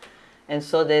schools. And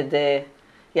so that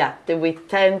we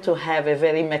tend to have a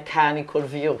very mechanical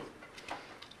view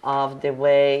of the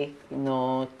way, you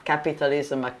know,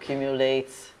 capitalism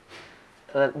accumulates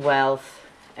wealth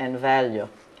and value.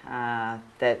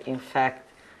 That in fact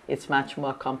it's much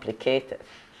more complicated,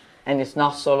 and it's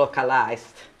not so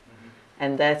localized.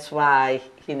 And that's why,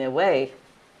 in a way,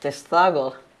 the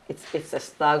struggle, it's a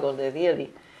struggle that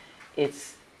really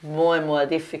it's more and more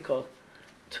difficult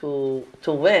to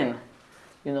win,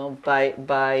 you know,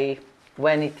 by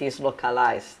when it is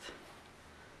localized.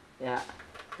 Yeah.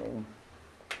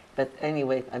 But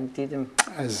anyway, I didn't.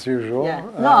 As usual. Yeah.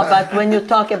 No, but when you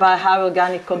talk about high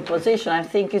organic composition, I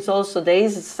think it's also, there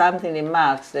is something in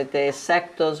Marx that the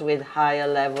sectors with higher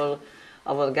level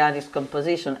of organic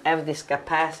composition have this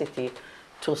capacity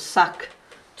to suck,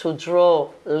 to draw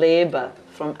labor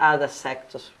from other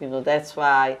sectors. You know, that's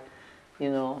why,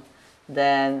 you know,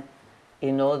 then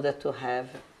in order to have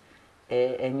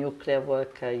a nuclear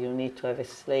worker, you need to have a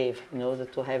slave. In order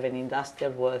to have an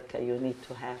industrial worker, you need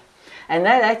to have. And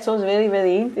that's also very,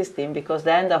 very interesting, because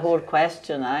then the whole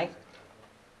question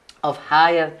of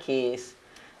hierarchies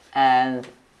and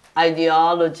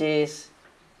ideologies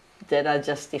that are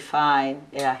justifying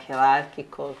a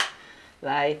hierarchical,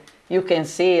 right? You can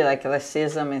see like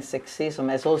racism and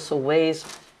sexism as also ways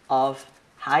of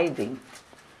hiding,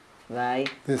 right?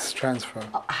 This transfer.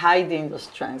 Hiding those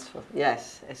transfers,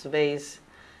 yes, as ways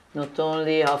not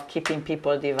only of keeping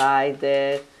people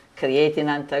divided, creating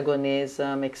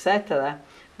antagonism, etc.,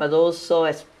 but also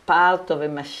as part of a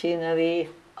machinery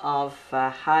of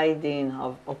hiding,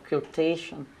 of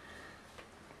occultation.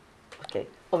 Okay.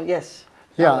 Oh, yes.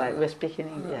 Yeah. Right. We're speaking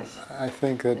in, yes. I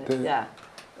think that yeah.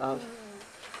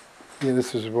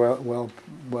 This is well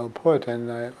put,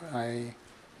 and I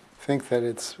think that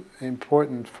it's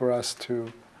important for us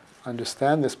to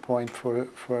understand this point for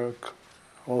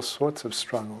all sorts of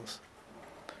struggles,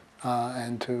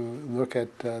 and to look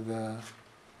at the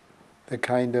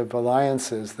kind of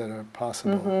alliances that are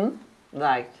possible. Mm-hmm.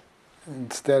 Right.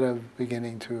 Instead of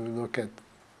beginning to look at,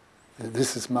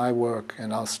 this is my work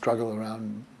and I'll struggle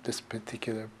around this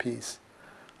particular piece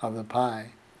of the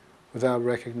pie, without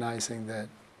recognizing that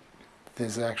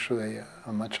there's actually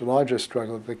a much larger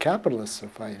struggle that the capitalists are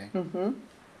fighting. Mm-hmm.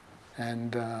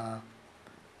 And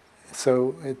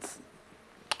so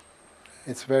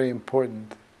it's very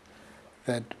important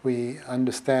that we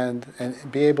understand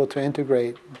and be able to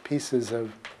integrate pieces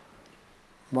of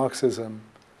Marxism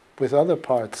with other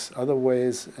parts, other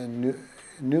ways, and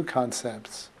new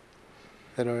concepts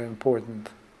that are important,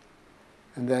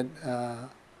 and that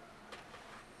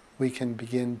we can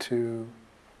begin to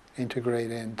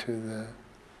integrate into the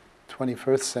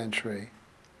 21st century,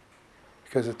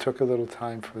 because it took a little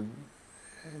time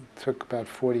it took about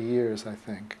 40 years, I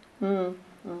think,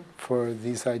 for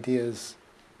these ideas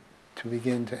to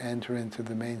begin to enter into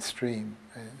the mainstream.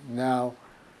 And now,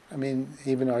 I mean,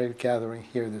 even our gathering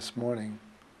here this morning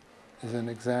is an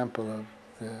example of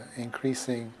the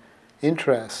increasing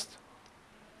interest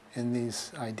in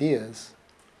these ideas,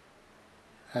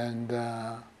 and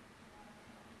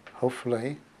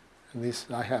hopefully, at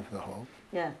least I have the hope.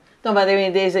 Yeah. No, but I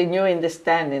mean, there's a new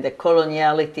understanding that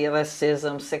coloniality,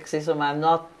 racism, sexism are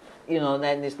not, you know,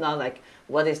 then it's not like,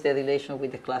 what is the relation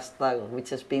with the class struggle, which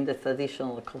has been the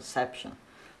traditional conception,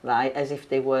 right? As if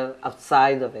they were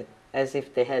outside of it, as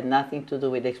if they had nothing to do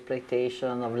with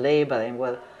exploitation of labor and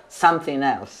were something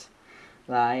else,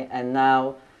 right? And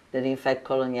now that in fact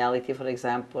coloniality, for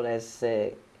example, as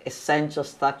an essential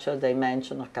structural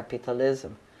dimension of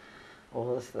capitalism,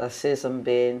 or racism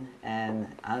being and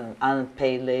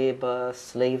unpaid labor,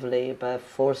 slave labor,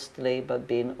 forced labor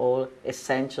being all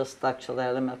essential structural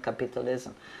element of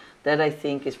capitalism. That I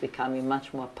think is becoming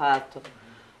much more part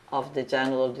of the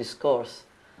general discourse.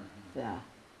 Mm-hmm. Yeah.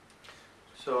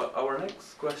 So our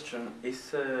next question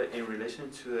is in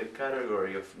relation to the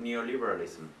category of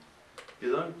neoliberalism.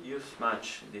 You don't use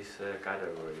much this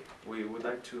category. We would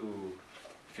like to,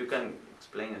 if you can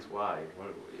explain us why. Well,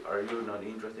 are you not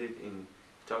interested in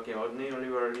talking about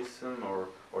neoliberalism, or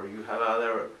you have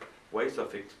other ways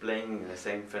of explaining the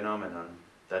same phenomenon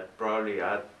that probably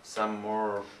add some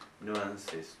more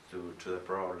nuances to the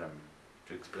problem,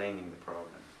 to explaining the problem?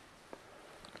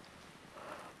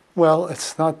 Well,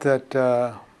 it's not that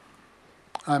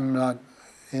I'm not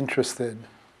interested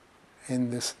in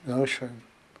this notion,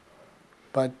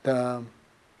 but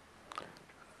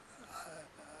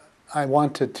I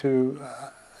wanted to,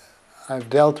 I've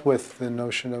dealt with the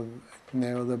notion of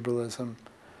neoliberalism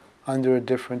under a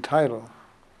different title,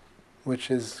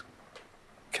 which is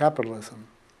capitalism.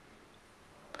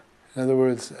 In other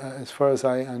words, as far as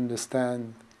I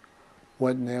understand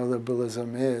what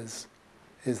neoliberalism is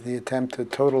the attempt to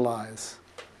totalize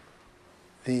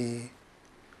the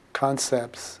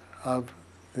concepts of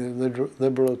the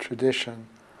liberal tradition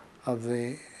of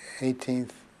the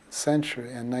 18th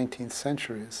century and 19th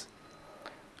centuries.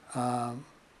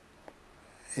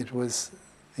 It was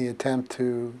the attempt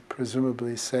to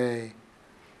presumably say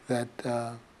that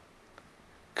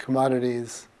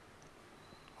commodities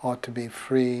ought to be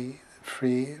freely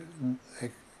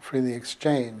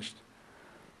exchanged,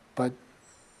 but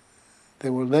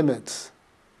there were limits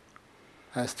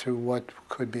as to what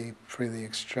could be freely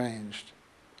exchanged.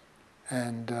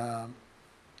 And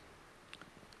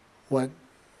what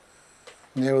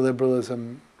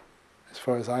neoliberalism, as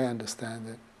far as I understand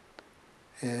it,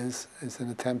 is an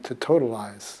attempt to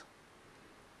totalize.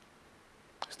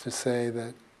 Is to say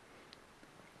that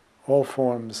all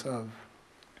forms of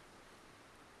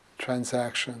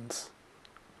transactions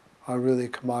are really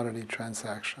commodity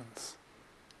transactions,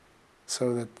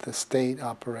 so that the state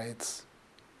operates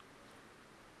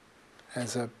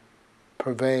as a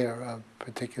purveyor of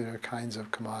particular kinds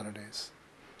of commodities.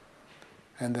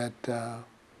 And that,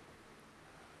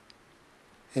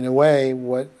 in a way,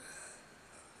 what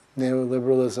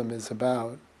neoliberalism is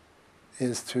about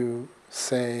is to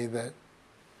say that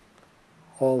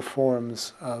all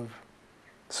forms of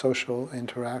social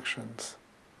interactions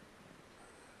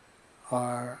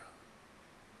are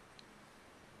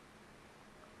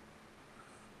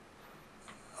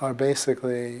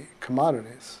basically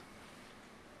commodities.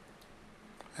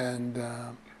 And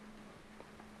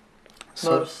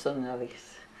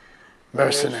mercenaries.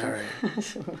 Mercenary.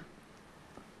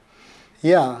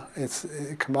 Yeah, it's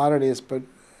commodities, but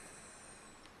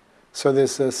so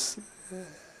there's this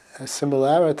a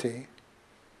similarity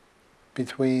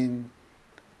between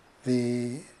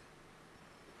the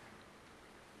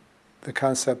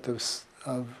concept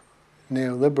of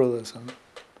neoliberalism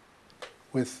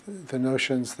with the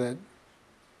notions that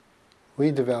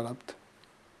we developed,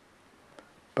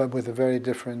 but with a very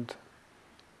different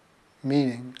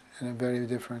meaning and a very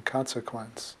different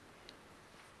consequence.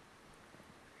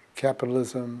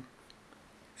 Capitalism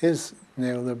is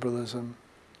neoliberalism,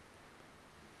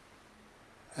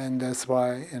 and that's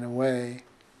why, in a way,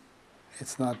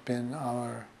 it's not been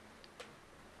our...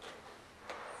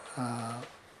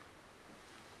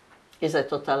 is a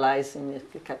totalizing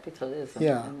capitalism.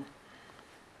 Yeah.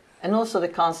 And also the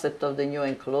concept of the new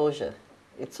enclosure,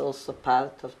 it's also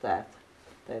part of that.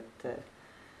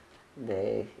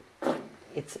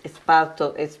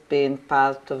 It's been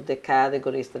part of the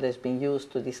categories that has been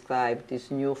used to describe this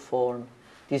new form,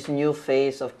 this new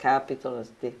phase of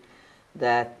capitalism.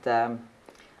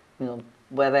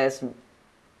 Whereas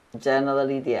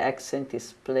generally the accent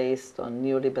is placed on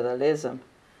neoliberalism,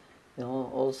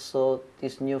 also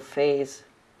this new phase,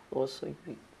 also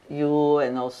you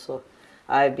and also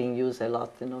I've been used a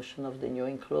lot the notion of the new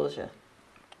enclosure.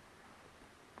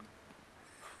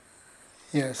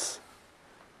 Yes.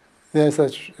 Yes,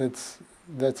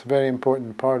 that's a very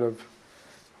important part of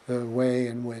the way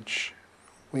in which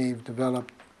we've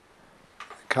developed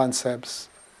concepts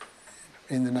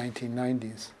in the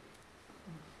 1990s.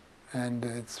 And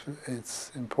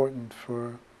it's important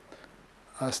for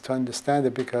us to understand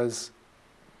it because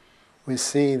we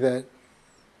see that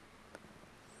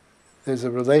there's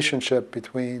a relationship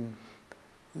between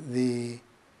the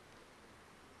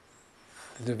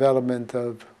development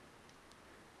of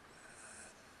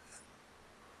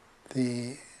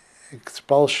the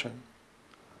expulsion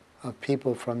of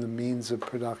people from the means of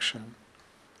production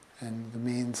and the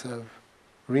means of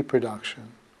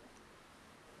reproduction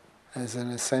as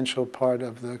an essential part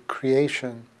of the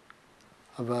creation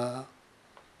of a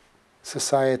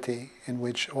society in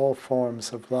which all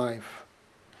forms of life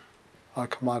are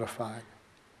commodified.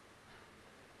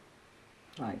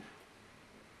 Right.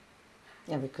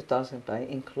 Yeah, we could talk about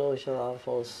enclosure of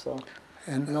also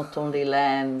And not only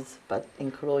lands, but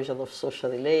enclosure of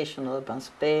social relation, urban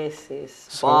spaces,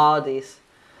 So- bodies,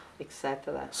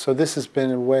 etc. So this has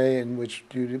been a way in which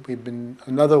we've been,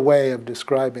 another way of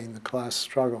describing the class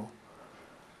struggle.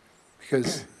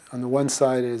 Because on the one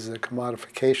side is a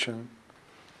commodification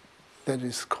that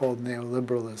is called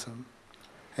neoliberalism.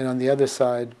 And on the other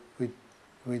side,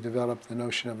 we developed the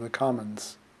notion of the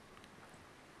commons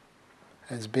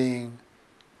as being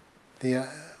the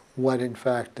what in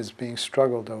fact is being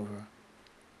struggled over.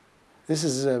 This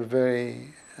is a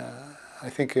very, I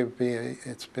think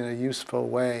it's been a useful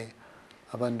way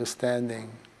of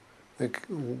understanding the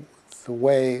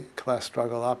way class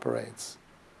struggle operates.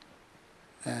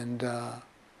 And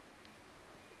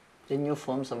The new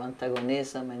forms of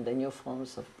antagonism and the new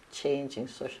forms of changing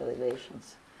social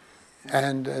relations.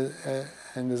 and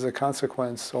as a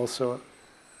consequence also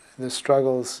the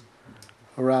struggles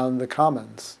around the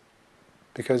commons,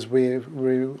 because we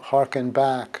hearken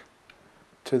back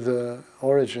to the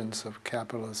origins of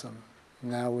capitalism.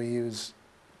 Now we use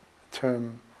a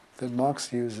term that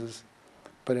Marx uses,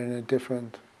 but in a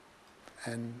different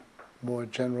and more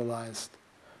generalized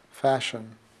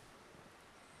fashion,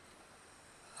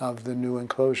 of the new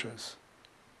enclosures.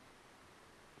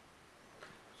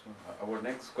 So our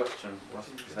next question was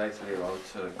precisely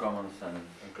about commons and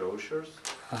enclosures.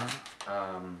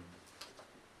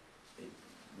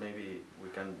 Maybe we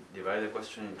can divide the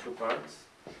question in two parts.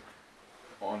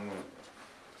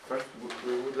 First,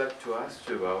 we would like to ask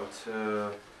you about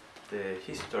the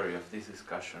history of this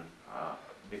discussion,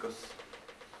 because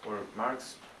where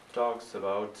Marx talks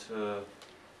about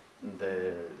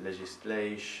the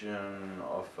legislation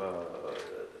of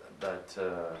that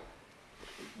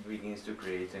begins to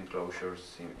create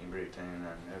enclosures in Britain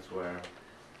and elsewhere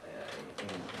in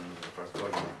the first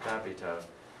volume of Capital.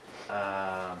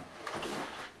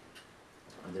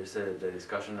 There's the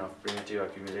discussion of primitive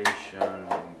accumulation,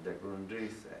 the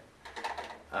Grundrisse.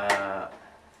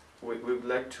 We would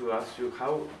like to ask you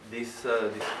how this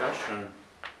discussion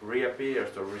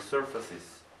reappears or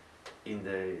resurfaces in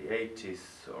the 80s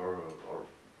or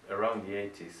around the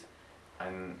 80s,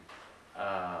 and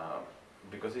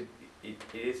because it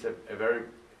is a very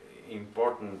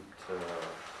important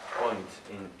point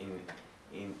in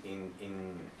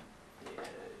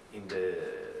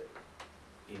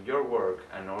your work,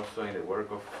 and also in the work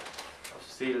of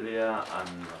Silvia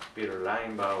and Peter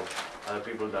Linebaugh, other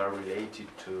people that are related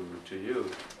to you.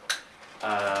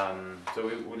 So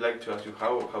we would like to ask you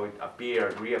how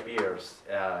it reappears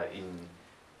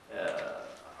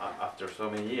after so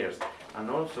many years. And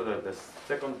also the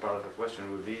second part of the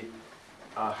question would be,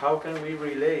 how can we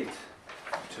relate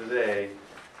today,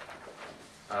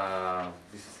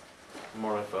 this is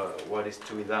more of a what is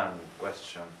to be done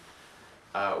question,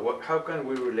 how can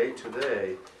we relate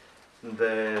today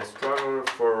the struggle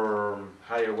for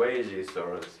higher wages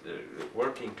or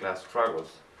working class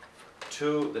struggles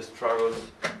to the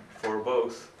struggles for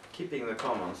both keeping the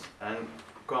commons and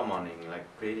commoning, like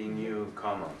creating new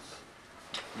commons?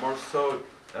 More so,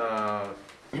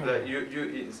 that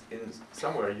you in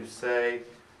somewhere you say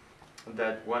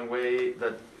that one way,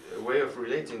 that a way of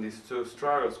relating these two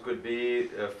struggles could be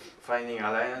finding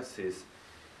alliances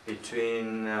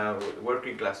between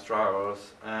working class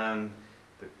struggles and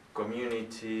the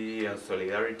community and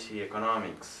solidarity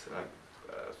economics,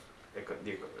 like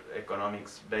the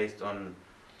economics based on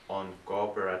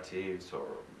cooperatives or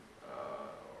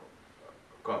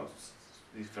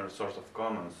different sorts of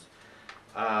commons.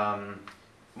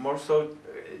 More so,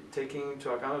 taking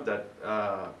into account that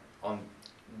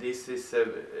this is a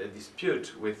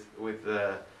dispute with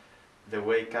the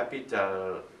way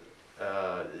capital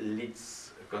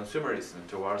leads consumerism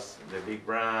towards the big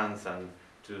brands and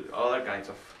to other kinds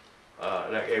of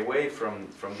like away from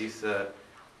this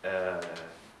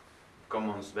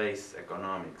commons-based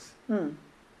economics.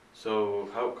 So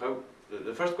how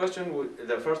the first question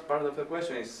the first part of the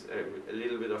question is a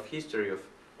little bit of history of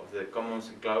the commons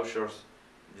enclosures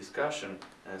discussion,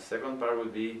 and the second part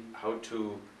would be how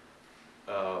to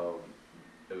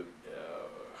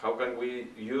how can we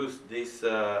use this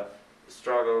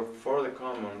struggle for the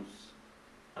commons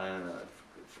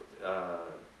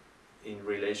in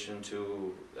relation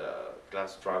to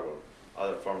class struggle,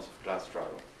 other forms of class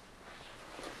struggle.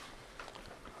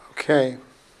 Okay.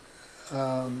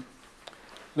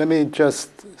 Let me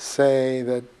just say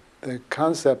that the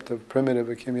concept of primitive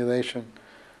accumulation,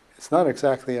 it's not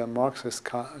exactly a Marxist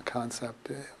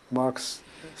concept. Marx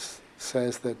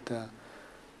says that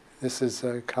this is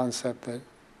a concept that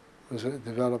was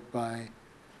developed by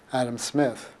Adam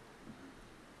Smith,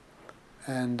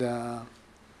 and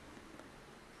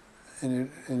it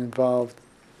involved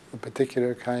the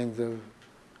particular kinds of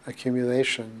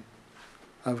accumulation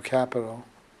of capital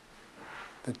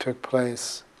that took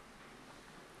place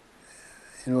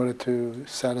in order to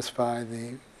satisfy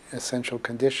the essential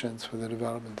conditions for the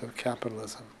development of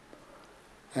capitalism.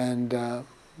 And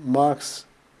Marx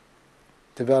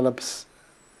develops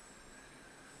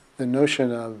the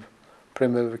notion of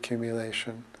primitive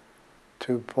accumulation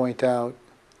to point out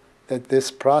that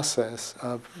this process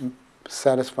of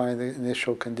satisfying the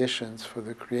initial conditions for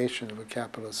the creation of a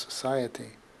capitalist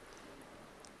society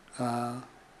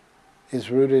is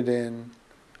rooted in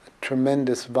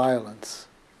tremendous violence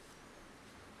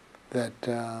that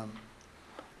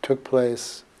took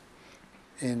place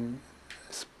in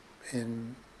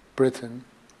Britain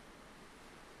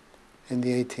in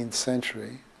the 18th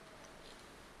century,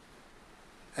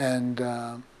 and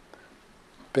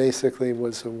basically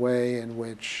was a way in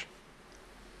which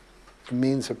the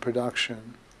means of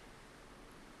production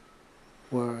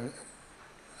were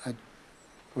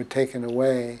taken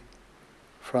away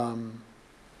from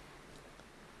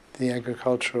the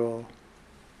agricultural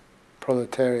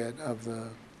proletariat of the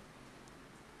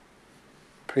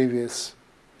previous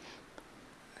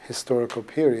historical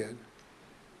period.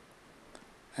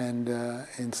 And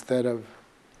instead of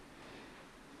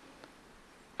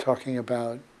talking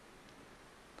about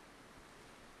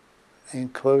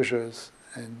enclosures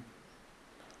and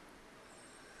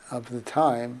of the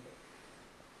time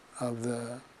of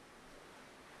the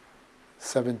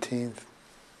 17th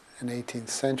and 18th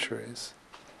centuries,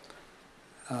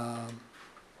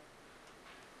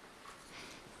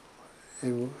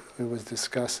 it was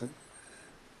discussed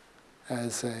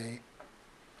as a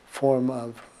form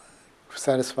of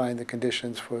satisfying the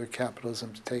conditions for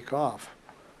capitalism to take off.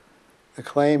 The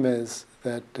claim is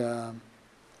that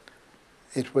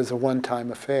it was a one-time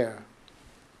affair.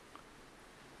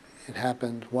 It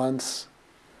happened once,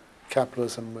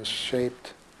 capitalism was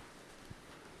shaped,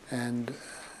 and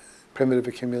primitive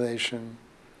accumulation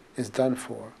is done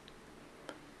for.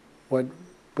 What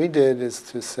we did is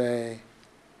to say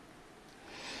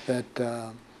that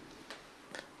the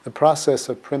process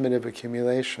of primitive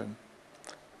accumulation,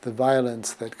 the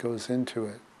violence that goes into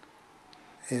it,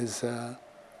 is an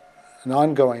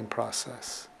ongoing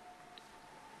process.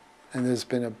 And there's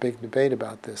been a big debate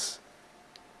about this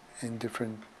in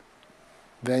different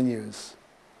venues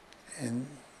in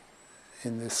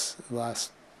this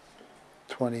last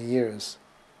 20 years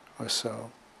or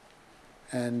so.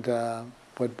 And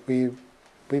what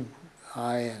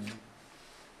I and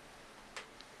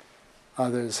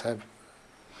others have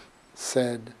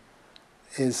said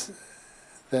is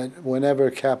that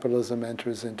whenever capitalism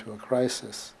enters into a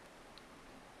crisis,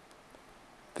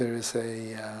 there is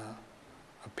a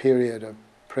period of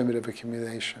primitive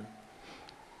accumulation,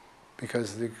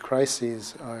 because the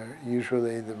crises are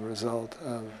usually the result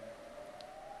of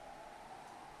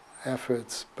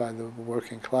efforts by the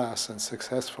working class, and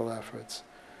successful efforts,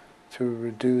 to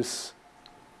reduce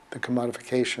the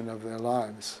commodification of their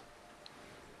lives.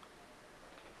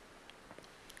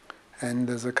 And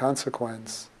as a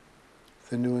consequence,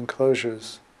 the new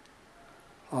enclosures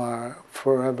are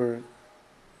forever,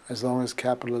 as long as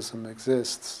capitalism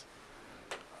exists,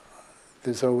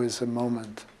 there's always a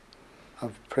moment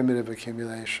of primitive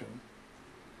accumulation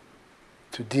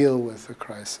to deal with the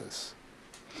crisis.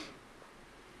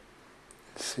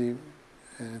 See,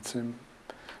 and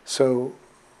so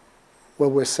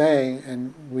what we're saying,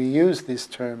 and we use these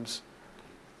terms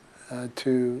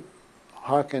to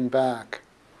harken back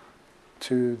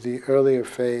to the earlier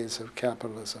phase of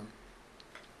capitalism,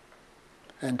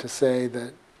 and to say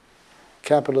that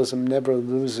capitalism never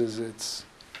loses its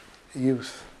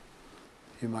youth,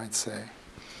 you might say.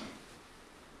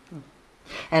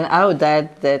 And I would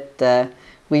add that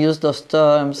we use those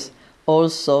terms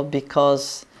also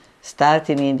because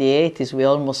starting in the 80s, we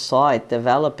almost saw it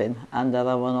developing under our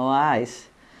own eyes.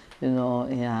 You know,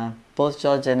 yeah, both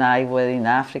George and I were in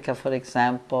Africa, for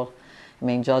example. I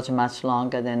mean, George much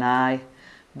longer than I,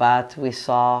 but we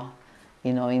saw,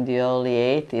 you know, in the early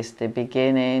 80s, the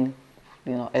beginning,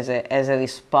 you know, as a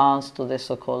response to the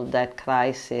so-called debt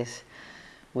crisis,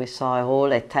 we saw a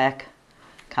whole attack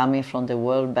coming from the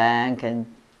World Bank and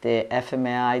the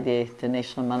FMI, the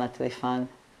International Monetary Fund,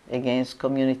 against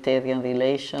communitarian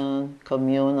relation,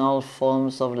 communal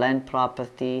forms of land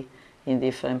property in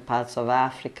different parts of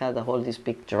Africa, the whole this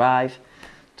big drive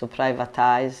to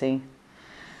privatizing.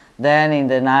 Then in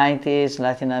the 90s,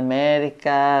 Latin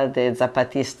America, the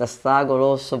Zapatista struggle,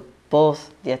 also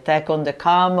both the attack on the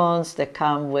commons that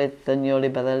come with the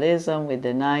neoliberalism, with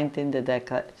the 19,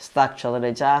 the structural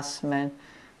adjustment.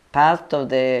 Part of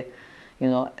the, you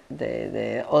know,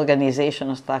 the organization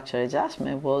of structural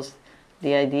adjustment was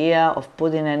the idea of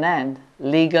putting an end,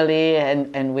 legally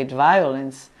and with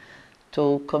violence,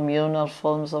 to communal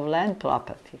forms of land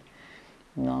property.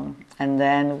 You know? And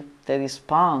then the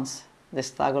response, the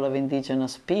struggle of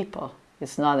indigenous people.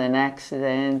 It's not an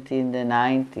accident in the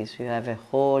 90s. You have a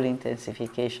whole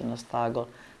intensification of struggle.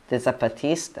 The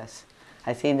Zapatistas.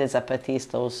 I think the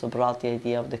Zapatistas also brought the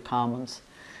idea of the commons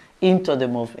into the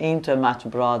into a much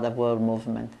broader world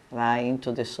movement, right?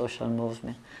 Into the social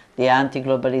movement. The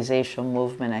anti-globalization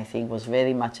movement, I think, was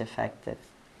very much affected.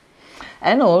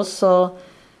 And also,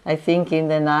 I think in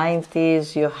the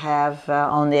 90s you have,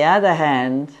 on the other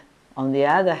hand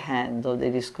of the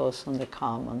discourse on the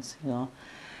commons, you know,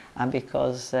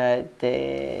 because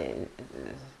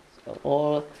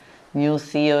all new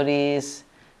theories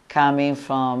coming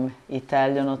from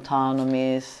Italian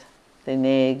autonomies, the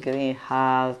Negri,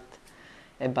 Hart,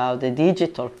 about the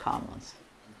digital commons,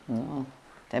 you know,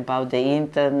 about the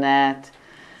internet,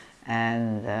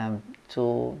 and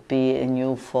to be a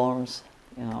new forms,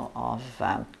 you know, of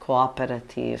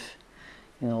cooperative,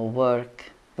 you know,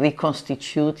 work,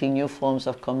 reconstituting new forms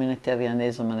of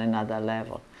communitarianism on another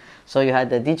level. So you had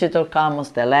the digital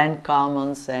commons, the land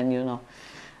commons, and, you know,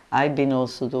 I've been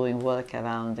also doing work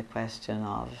around the question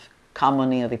of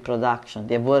common in reproduction,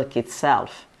 the work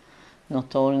itself,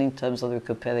 not only in terms of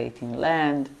recuperating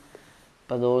land,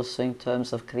 but also in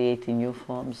terms of creating new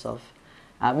forms of,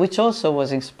 which also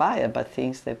was inspired by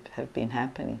things that have been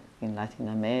happening in Latin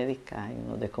America, you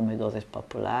know, the comedores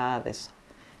populares.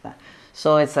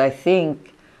 So it's, I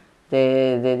think,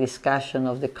 the discussion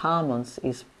of the commons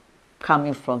is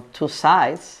coming from two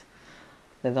sides.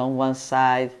 That on one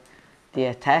side, the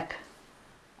attack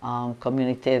on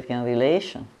communitarian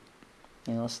relation,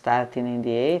 you know, starting in the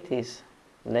 80s,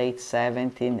 late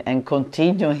 70s, and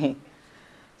continuing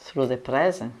through the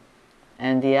present.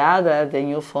 And the other, the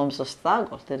new forms of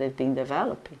struggle that have been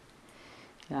developing,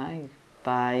 right?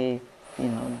 By, you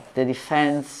know, the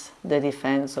defense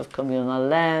of communal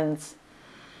lands,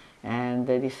 and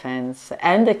the defense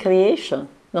and the creation,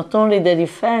 not only the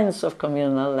defense of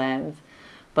communal land,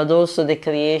 but also the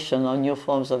creation of new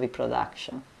forms of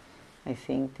reproduction. I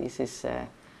think this is,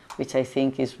 which I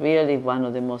think is really one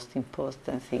of the most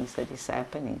important things that is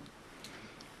happening.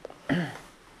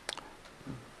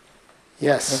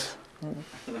 Yes. Yes.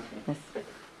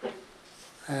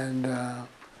 And I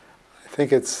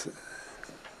think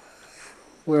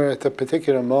we're at a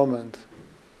particular moment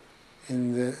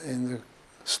in the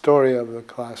story of the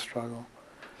class struggle,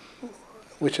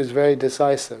 which is very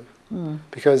decisive,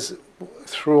 because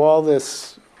through all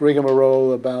this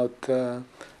rigmarole about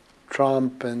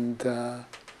Trump and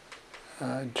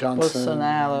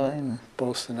Johnson,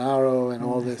 Bolsonaro and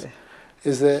all this,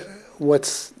 is that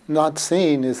what's not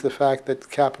seen is the fact that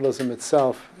capitalism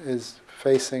itself is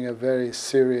facing a very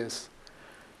serious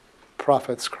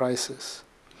profits crisis.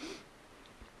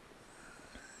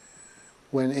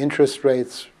 When interest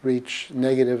rates reach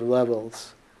negative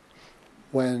levels,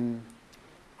 when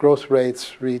growth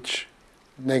rates reach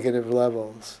negative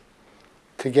levels,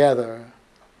 together,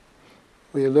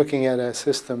 we are looking at a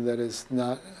system that is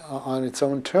not on its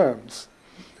own terms.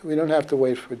 We don't have to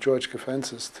wait for George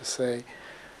Caffentzis to say,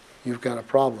 you've got a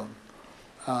problem.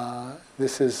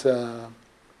 This is a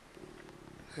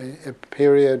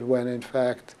period when, in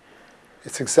fact,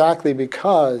 it's exactly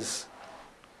because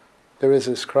there is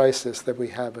this crisis that we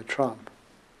have a Trump,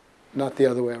 not the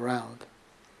other way around.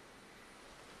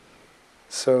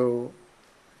 So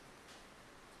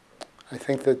I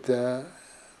think that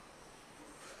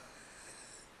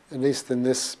at least in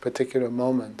this particular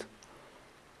moment,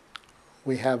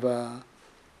 we have a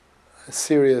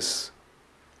serious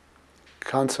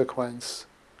consequence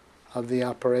of the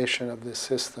operation of this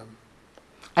system.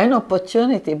 An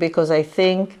opportunity, because I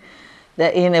think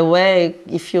that in a way,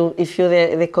 if you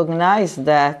recognize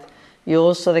that, you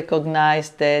also recognize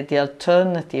that the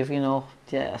alternative, you know,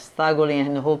 struggling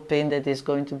and hoping that there's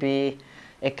going to be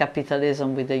a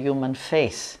capitalism with a human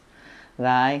face,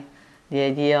 right? The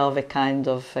idea of a kind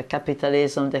of a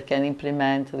capitalism that can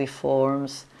implement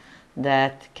reforms,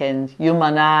 that can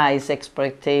humanize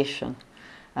exploitation,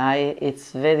 right?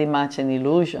 It's very much an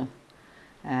illusion.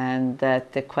 And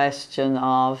that the question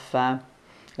of,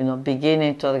 you know,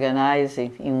 beginning to organize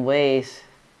it in ways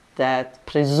that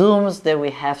presumes that we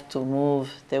have to move,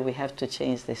 that we have to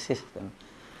change the system.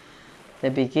 They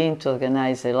begin to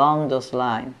organize along those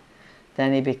lines,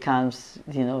 then it becomes,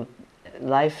 you know,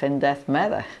 life and death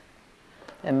matter.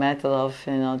 A matter of,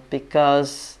 you know,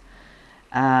 because,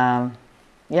 the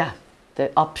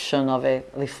option of a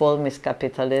reformist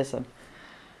capitalism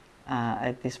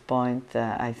at this point,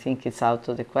 I think it's out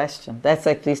of the question. That's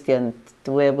at least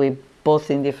where we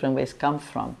both in different ways come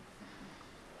from.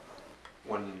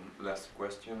 one last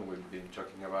question. We've been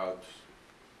talking about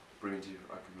primitive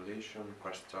accumulation,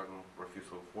 class struggle,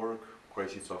 refusal of work,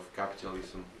 crisis of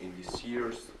capitalism in these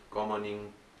years,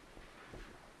 commoning,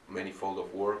 manifold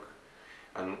of work,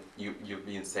 and you've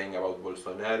been saying about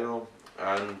Bolsonaro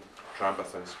and Trump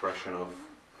as an expression of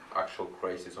actual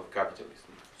crisis of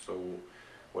capitalism. So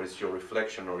what is your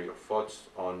reflection or your thoughts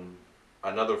on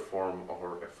another form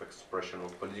or of expression,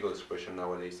 of political expression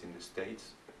nowadays in the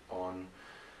States, on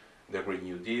the Green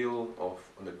New Deal, on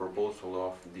the proposal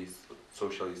of these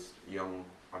socialist young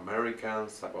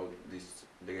Americans, about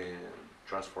the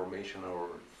transformation or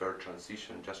fair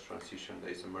transition, just transition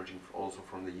that is emerging also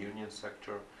from the union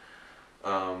sector.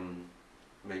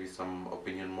 Maybe some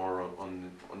opinion more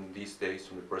on these days,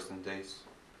 on the present days.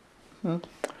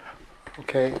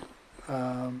 Okay.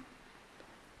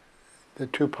 The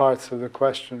two parts of the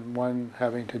question, one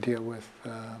having to deal with...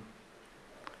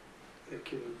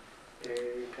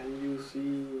 Can you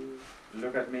see...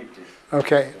 Look at me, please.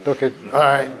 Okay, look at... All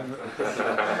right.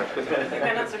 You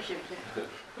can answer him.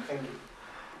 Thank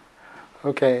you.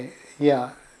 Okay,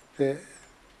 yeah. The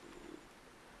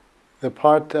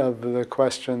part of the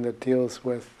question that deals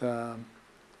with the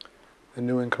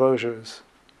new enclosures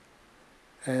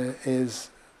is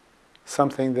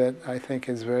something that I think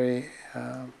is very...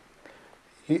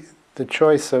 the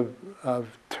choice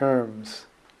of terms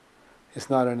is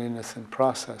not an innocent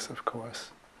process, of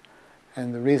course.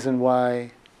 And the reason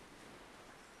why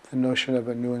the notion of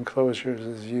a new enclosures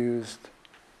is used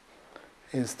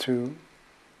is to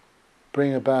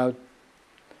bring about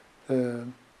the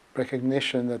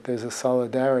recognition that there's a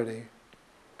solidarity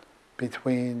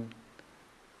between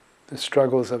the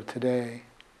struggles of today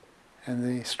and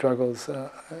the struggles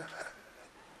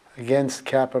against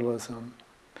capitalism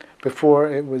before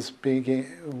it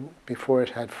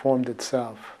had formed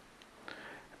itself,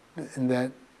 and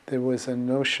that there was a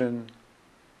notion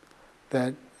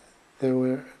that there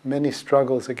were many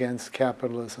struggles against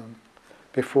capitalism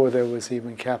before there was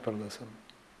even capitalism.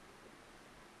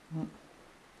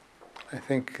 I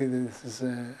think this is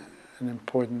an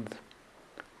important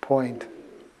point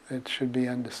that should be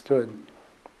understood,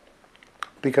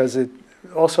 because it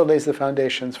also lays the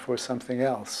foundations for something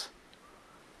else.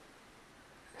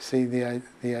 See, the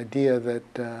idea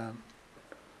that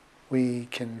we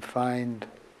can find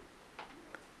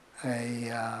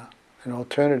an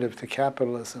alternative to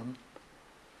capitalism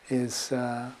is,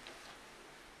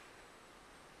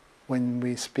 when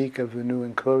we speak of the new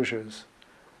enclosures,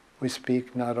 we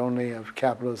speak not only of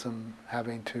capitalism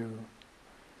having to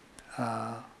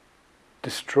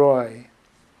destroy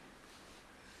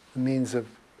the means of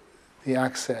the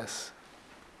access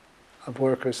of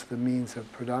workers to the means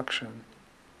of production,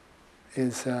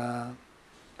 is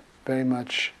very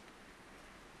much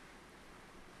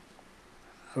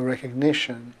a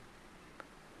recognition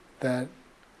that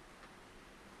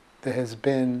there has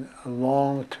been a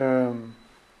long-term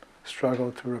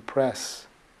struggle to repress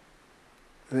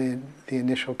the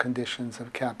initial conditions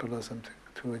of capitalism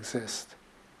to exist.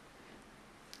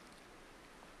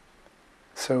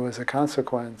 So as a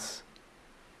consequence,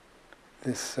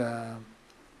 this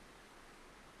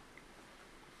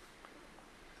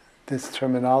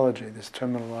terminology, this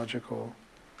terminological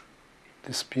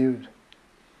dispute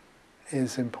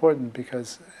is important,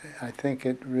 because I think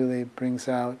it really brings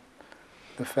out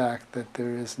the fact that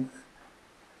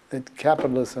that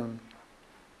capitalism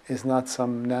is not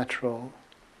some natural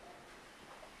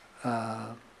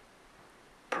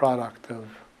product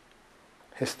of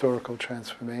historical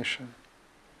transformation,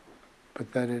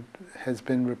 but that it has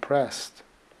been repressed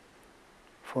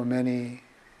for many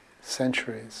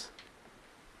centuries,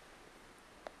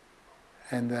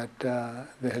 and that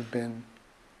there have been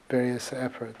various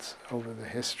efforts over the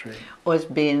history. Or it's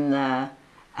been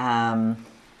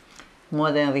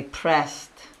more than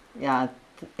repressed. Yeah,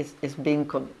 it's been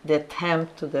the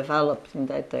attempt to develop in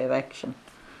that direction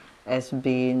has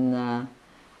been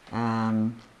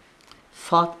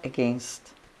fought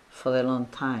against for a long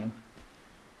time,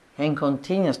 and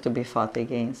continues to be fought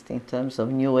against in terms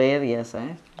of new areas,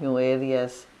 new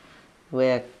areas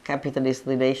where capitalist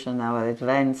relations are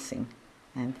advancing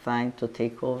and trying to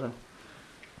take over.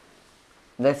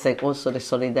 That's like also the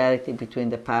solidarity between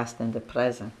the past and the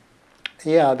present.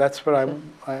 Yeah, that's what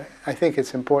I think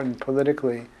it's important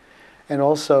politically, and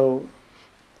also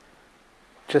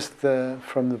just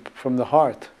from the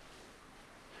heart,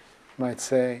 you might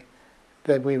say,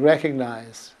 that we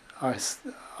recognize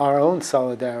our own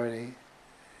solidarity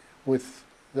with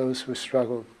those who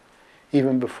struggled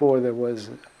even before there was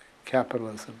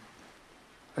capitalism,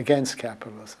 against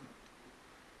capitalism.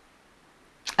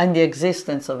 And the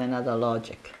existence of another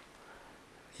logic.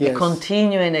 Yes. a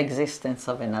continuing existence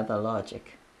of another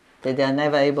logic that they are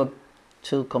never able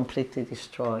to completely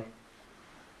destroy.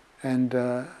 And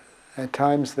at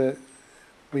times that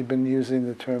we've been using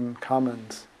the term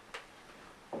commons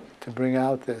to bring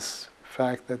out this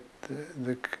fact that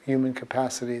the human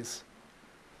capacities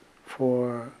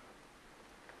for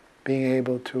being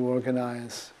able to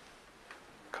organize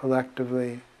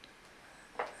collectively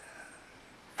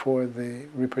for the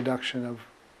reproduction of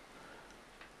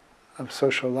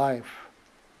social life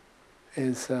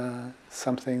is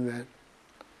something that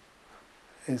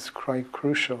is quite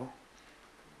crucial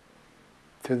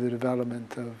to the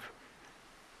development of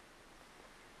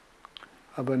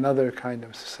another kind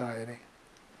of society.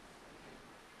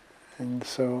 And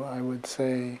so I would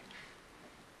say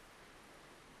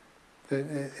that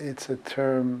it's a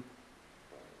term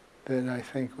that I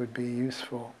think would be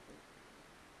useful,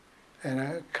 and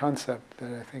a concept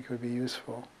that I think would be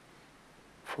useful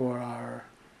for our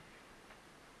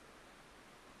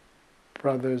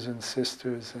brothers and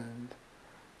sisters, and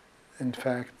in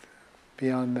fact,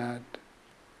 beyond that,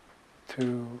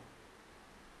 to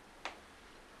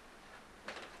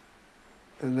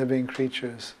the living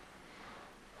creatures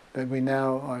that we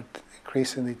now are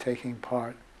increasingly taking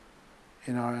part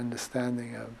in our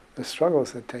understanding of the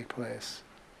struggles that take place,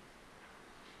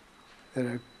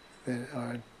 that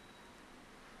are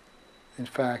in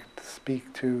fact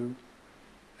speak to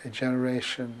a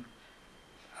generation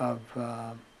of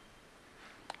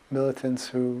militants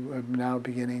who are now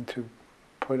beginning to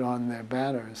put on their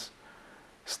banners,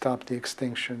 "Stop the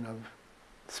extinction of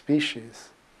species."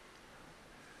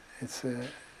 It's an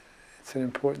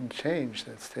important change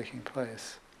that's taking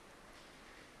place.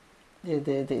 How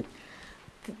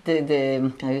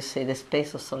you say, the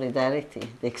space of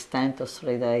solidarity, the extent of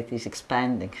solidarity is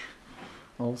expanding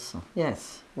also.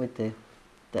 Yes, with the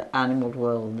animal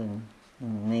world and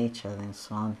nature and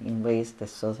so on, in ways that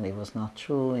certainly was not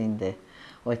true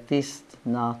or at least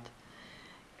not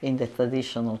in the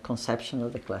traditional conception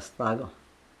of the class struggle.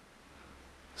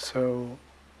 So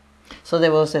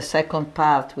there was a second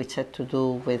part which had to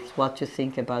do with what you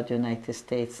think about the United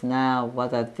States now.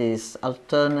 What are these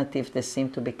alternatives that seem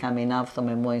to be coming out from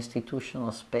a more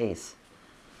institutional space?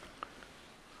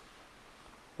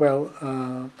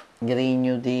 well, Green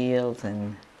New Deals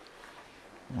and...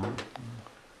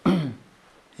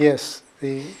 yes,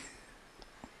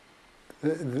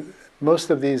 most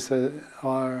of these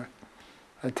are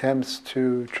attempts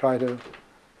to try to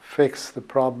fix the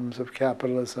problems of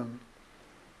capitalism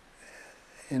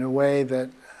in a way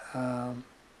that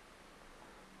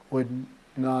would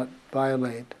not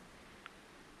violate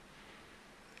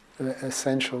the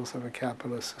essentials of a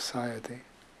capitalist society.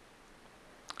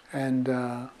 And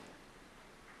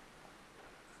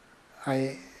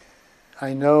I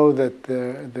know that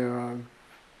there are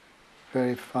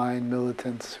very fine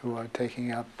militants who are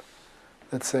taking up,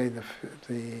 let's say,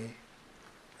 the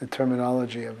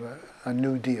terminology of a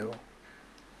New Deal.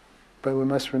 But we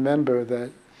must remember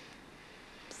that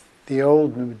the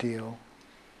old New Deal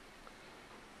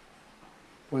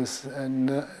was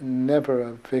never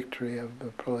a victory of the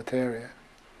proletariat.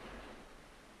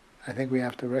 I think we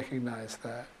have to recognize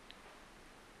that.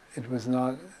 It was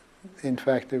not, in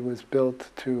fact, it was built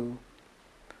to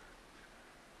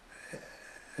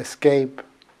escape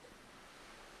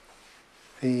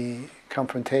the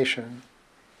confrontation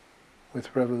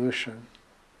with revolution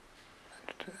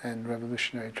and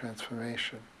revolutionary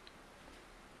transformation.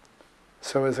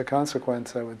 So as a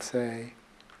consequence, I would say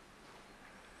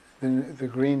the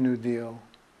Green New Deal,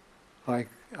 like,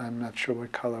 I'm not sure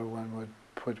what color one would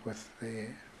put with the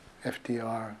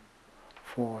FDR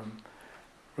form,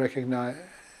 would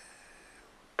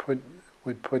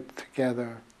put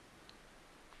together,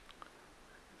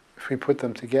 if we put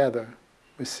them together,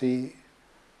 we see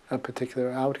a particular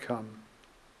outcome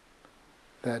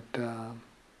that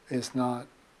is not,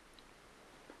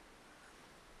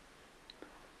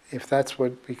 if that's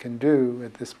what we can do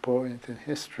at this point in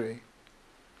history,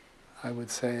 I would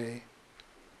say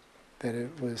that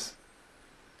it was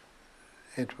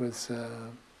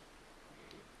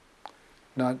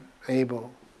not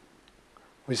able,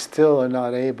 we still are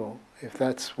not able, if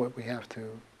that's what we have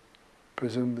to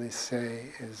presumably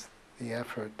say is the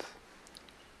effort,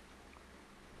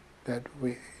 that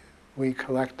we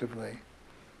collectively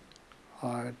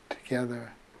are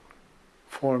together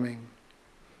forming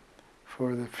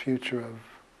for the future of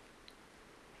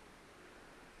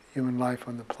human life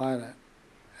on the planet,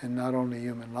 and not only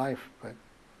human life, but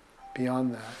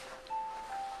beyond that.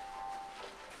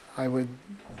 I would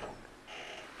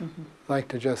like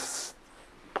to just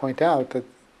point out that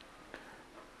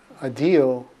a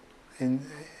deal in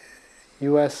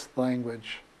U.S.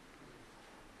 language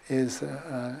is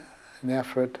an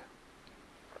effort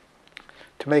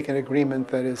to make an agreement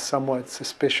that is somewhat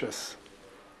suspicious.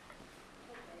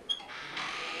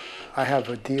 I have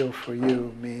a deal for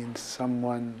you means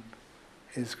someone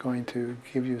is going to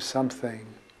give you something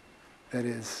that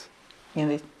is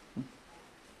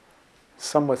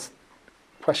somewhat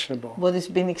questionable. What is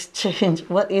being exchanged?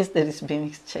 What is that is being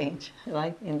exchanged,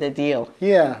 right, in the deal?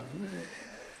 Yeah.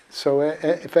 So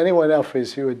if anyone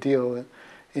offers you a deal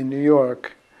in New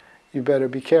York, you better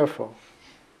be careful.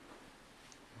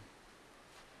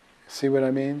 See what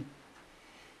I mean?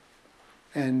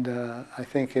 And I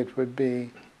think it would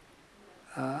be,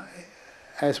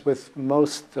 as with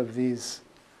most of these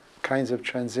kinds of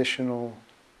transitional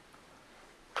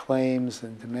claims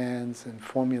and demands and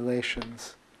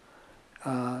formulations,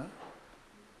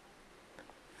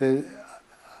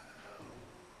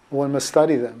 one must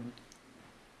study them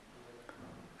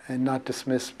and not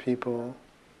dismiss people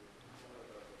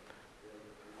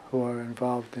who are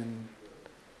involved in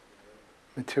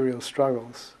material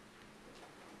struggles.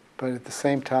 But at the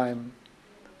same time,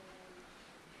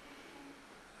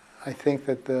 I think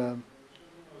that the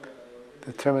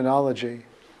terminology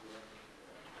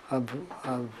of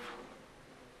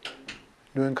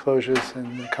new enclosures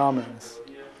and the commons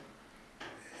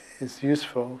is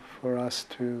useful for us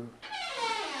to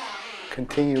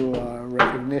continue our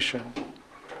recognition.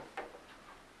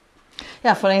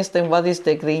 Yeah, for instance, what is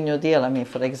the Green New Deal? I mean,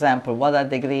 for example, what are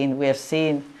the green? We have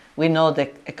seen, we know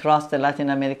that across the Latin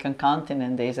American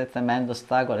continent there is a tremendous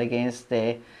struggle against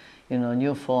the,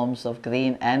 new forms of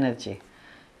green energy.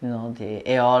 The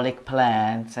aeolic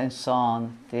plants and so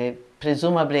on.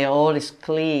 Presumably all is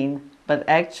clean, but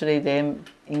actually they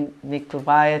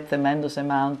require a tremendous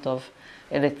amount of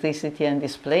electricity and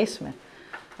displacement.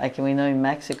 Like we know in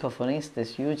Mexico, for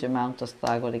instance, huge amount of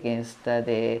struggle against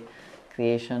the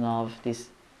creation of these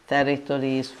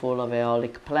territories full of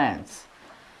aeolic plants,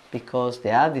 because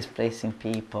they are displacing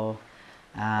people,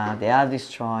 they are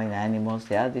destroying animals,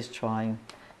 they are destroying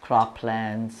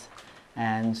croplands,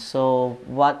 and so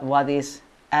what is,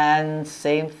 and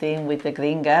same thing with the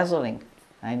green gasoline.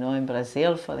 I know in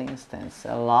Brazil, for instance,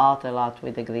 a lot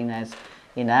with the green gas.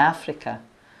 In Africa,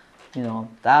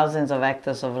 thousands of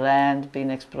hectares of land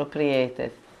being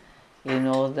expropriated in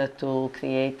order to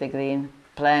create the green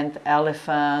plant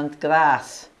elephant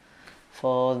grass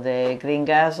for the green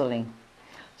gasoline.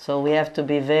 So we have to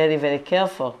be very, very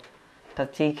careful,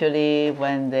 particularly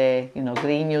when the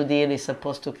Green New Deal is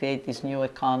supposed to create these new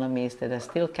economies that are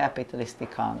still capitalist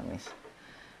economies.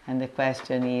 And the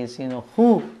question is,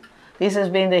 who? This has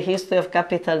been the history of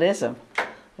capitalism,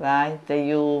 right? That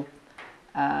you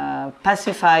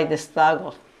pacify the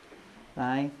struggle,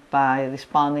 right, by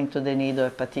responding to the need of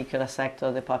a particular sector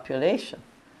of the population.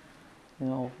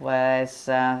 Whereas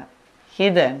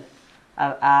hidden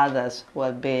are others who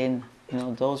have been,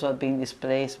 those who have been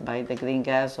displaced by the green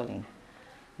gasoline.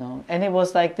 And it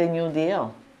was like the New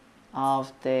Deal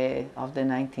of the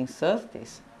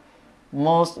 1930s.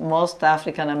 Most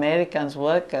African Americans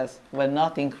workers were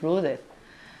not included,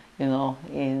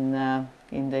 in the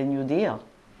New Deal.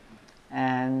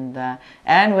 And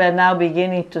we're now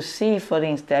beginning to see, for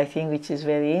instance, I think, which is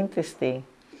very interesting,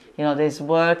 there's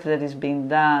work that is being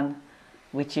done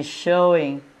which is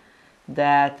showing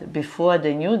that before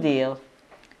the New Deal,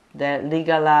 that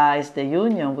legalized the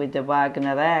union with the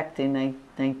Wagner Act in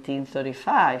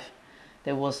 1935,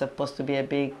 there was supposed to be a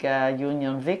big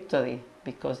union victory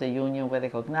because the union were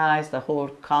recognized, the whole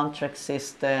contract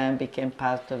system became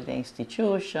part of the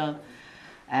institution,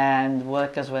 and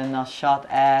workers were not shot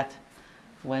at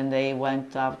when they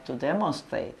went out to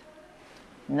demonstrate.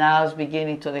 Now it's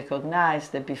beginning to recognize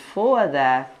that before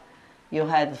that, you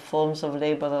had forms of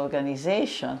labor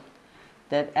organization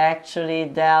that actually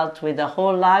dealt with the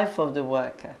whole life of the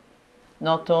worker,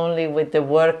 not only with the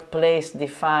workplace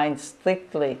defined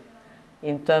strictly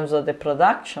in terms of the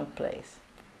production place,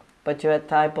 but you had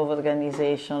type of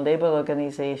organization, labor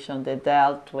organization, that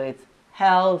dealt with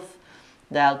health,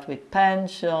 dealt with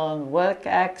pension, work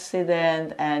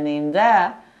accident, and in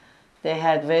that they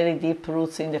had very deep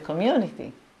roots in the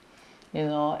community.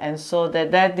 And so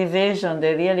that division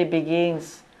that really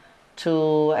begins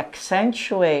to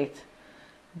accentuate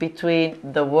between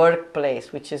the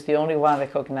workplace, which is the only one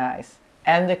recognized,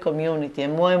 and the community.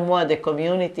 And more the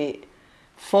community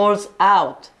falls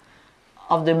out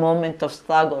of the moment of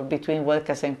struggle between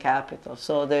workers and capital.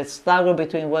 So the struggle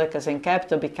between workers and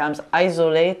capital becomes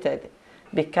isolated,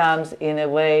 becomes in a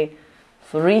way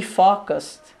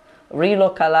refocused,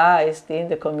 relocalized in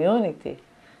the community.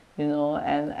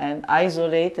 And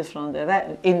isolated from the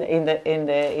rest,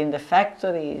 in the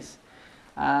factories,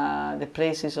 the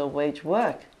places of wage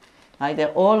work. Right?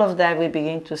 That all of that we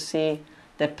begin to see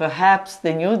that perhaps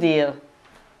the New Deal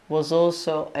was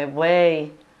also a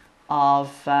way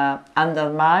of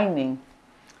undermining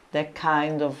that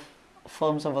kind of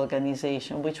forms of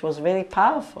organization, which was very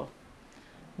powerful.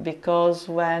 Because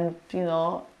when,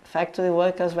 factory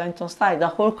workers went on strike, the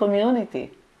whole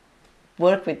community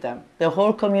worked with them. The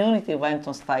whole community went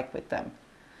on strike with them,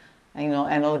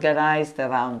 and organized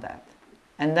around that.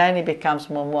 And then it becomes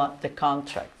more and more the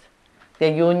contract. The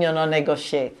union will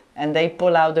negotiate, and they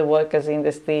pull out the workers in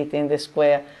the street, in the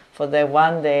square, for that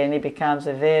one day, and it becomes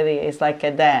it's like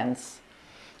a dance,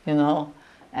 and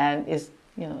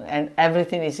and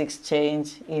everything is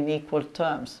exchanged in equal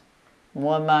terms.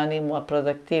 More money, more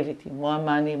productivity, more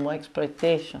money, more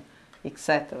exploitation,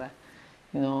 etc.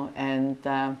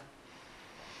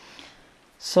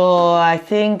 So I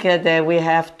think that we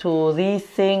have to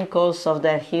rethink also of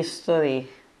that history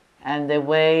and the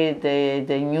way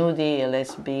the New Deal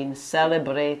has been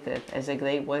celebrated as a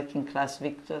great working class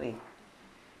victory,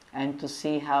 and to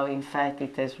see how in fact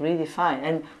it has redefined.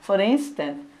 And for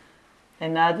instance,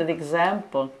 another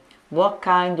example, what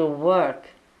kind of work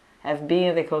have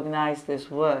been recognized as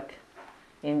work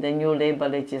in the new labor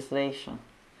legislation?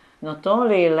 Not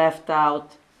only left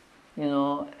out,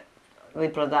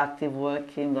 reproductive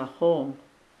work in the home,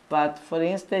 but for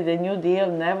instance, the New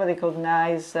Deal never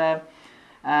recognized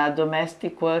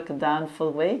domestic work done for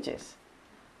wages.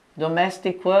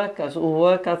 Domestic workers who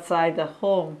work outside the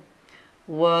home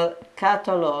were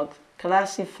cataloged,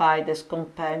 classified as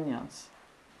companions.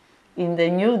 In the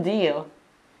New Deal,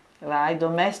 right,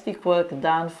 domestic work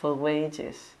done for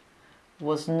wages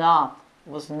was not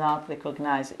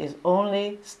recognized. It's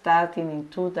only starting in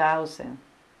 2000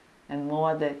 and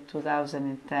more than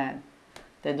 2010.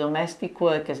 The domestic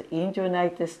workers in the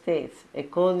United States,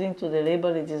 according to the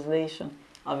labor legislation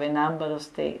of a number of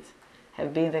states,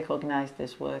 have been recognized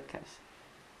as workers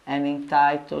and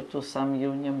entitled to some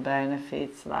union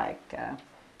benefits like a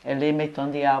limit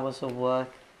on the hours of work,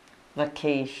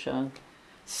 vacation,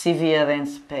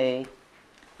 severance pay.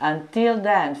 Until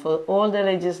then, for all the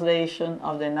legislation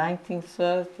of the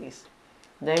 1930s,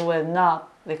 they were not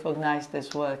recognized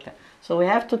as workers. So we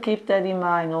have to keep that in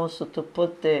mind also, to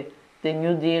put the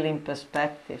New Deal in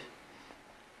perspective.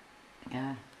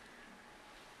 Yeah.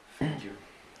 Thank you.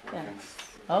 Yeah.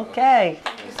 Okay.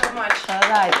 Thank you so much. All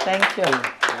right, thank you.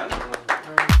 Yeah.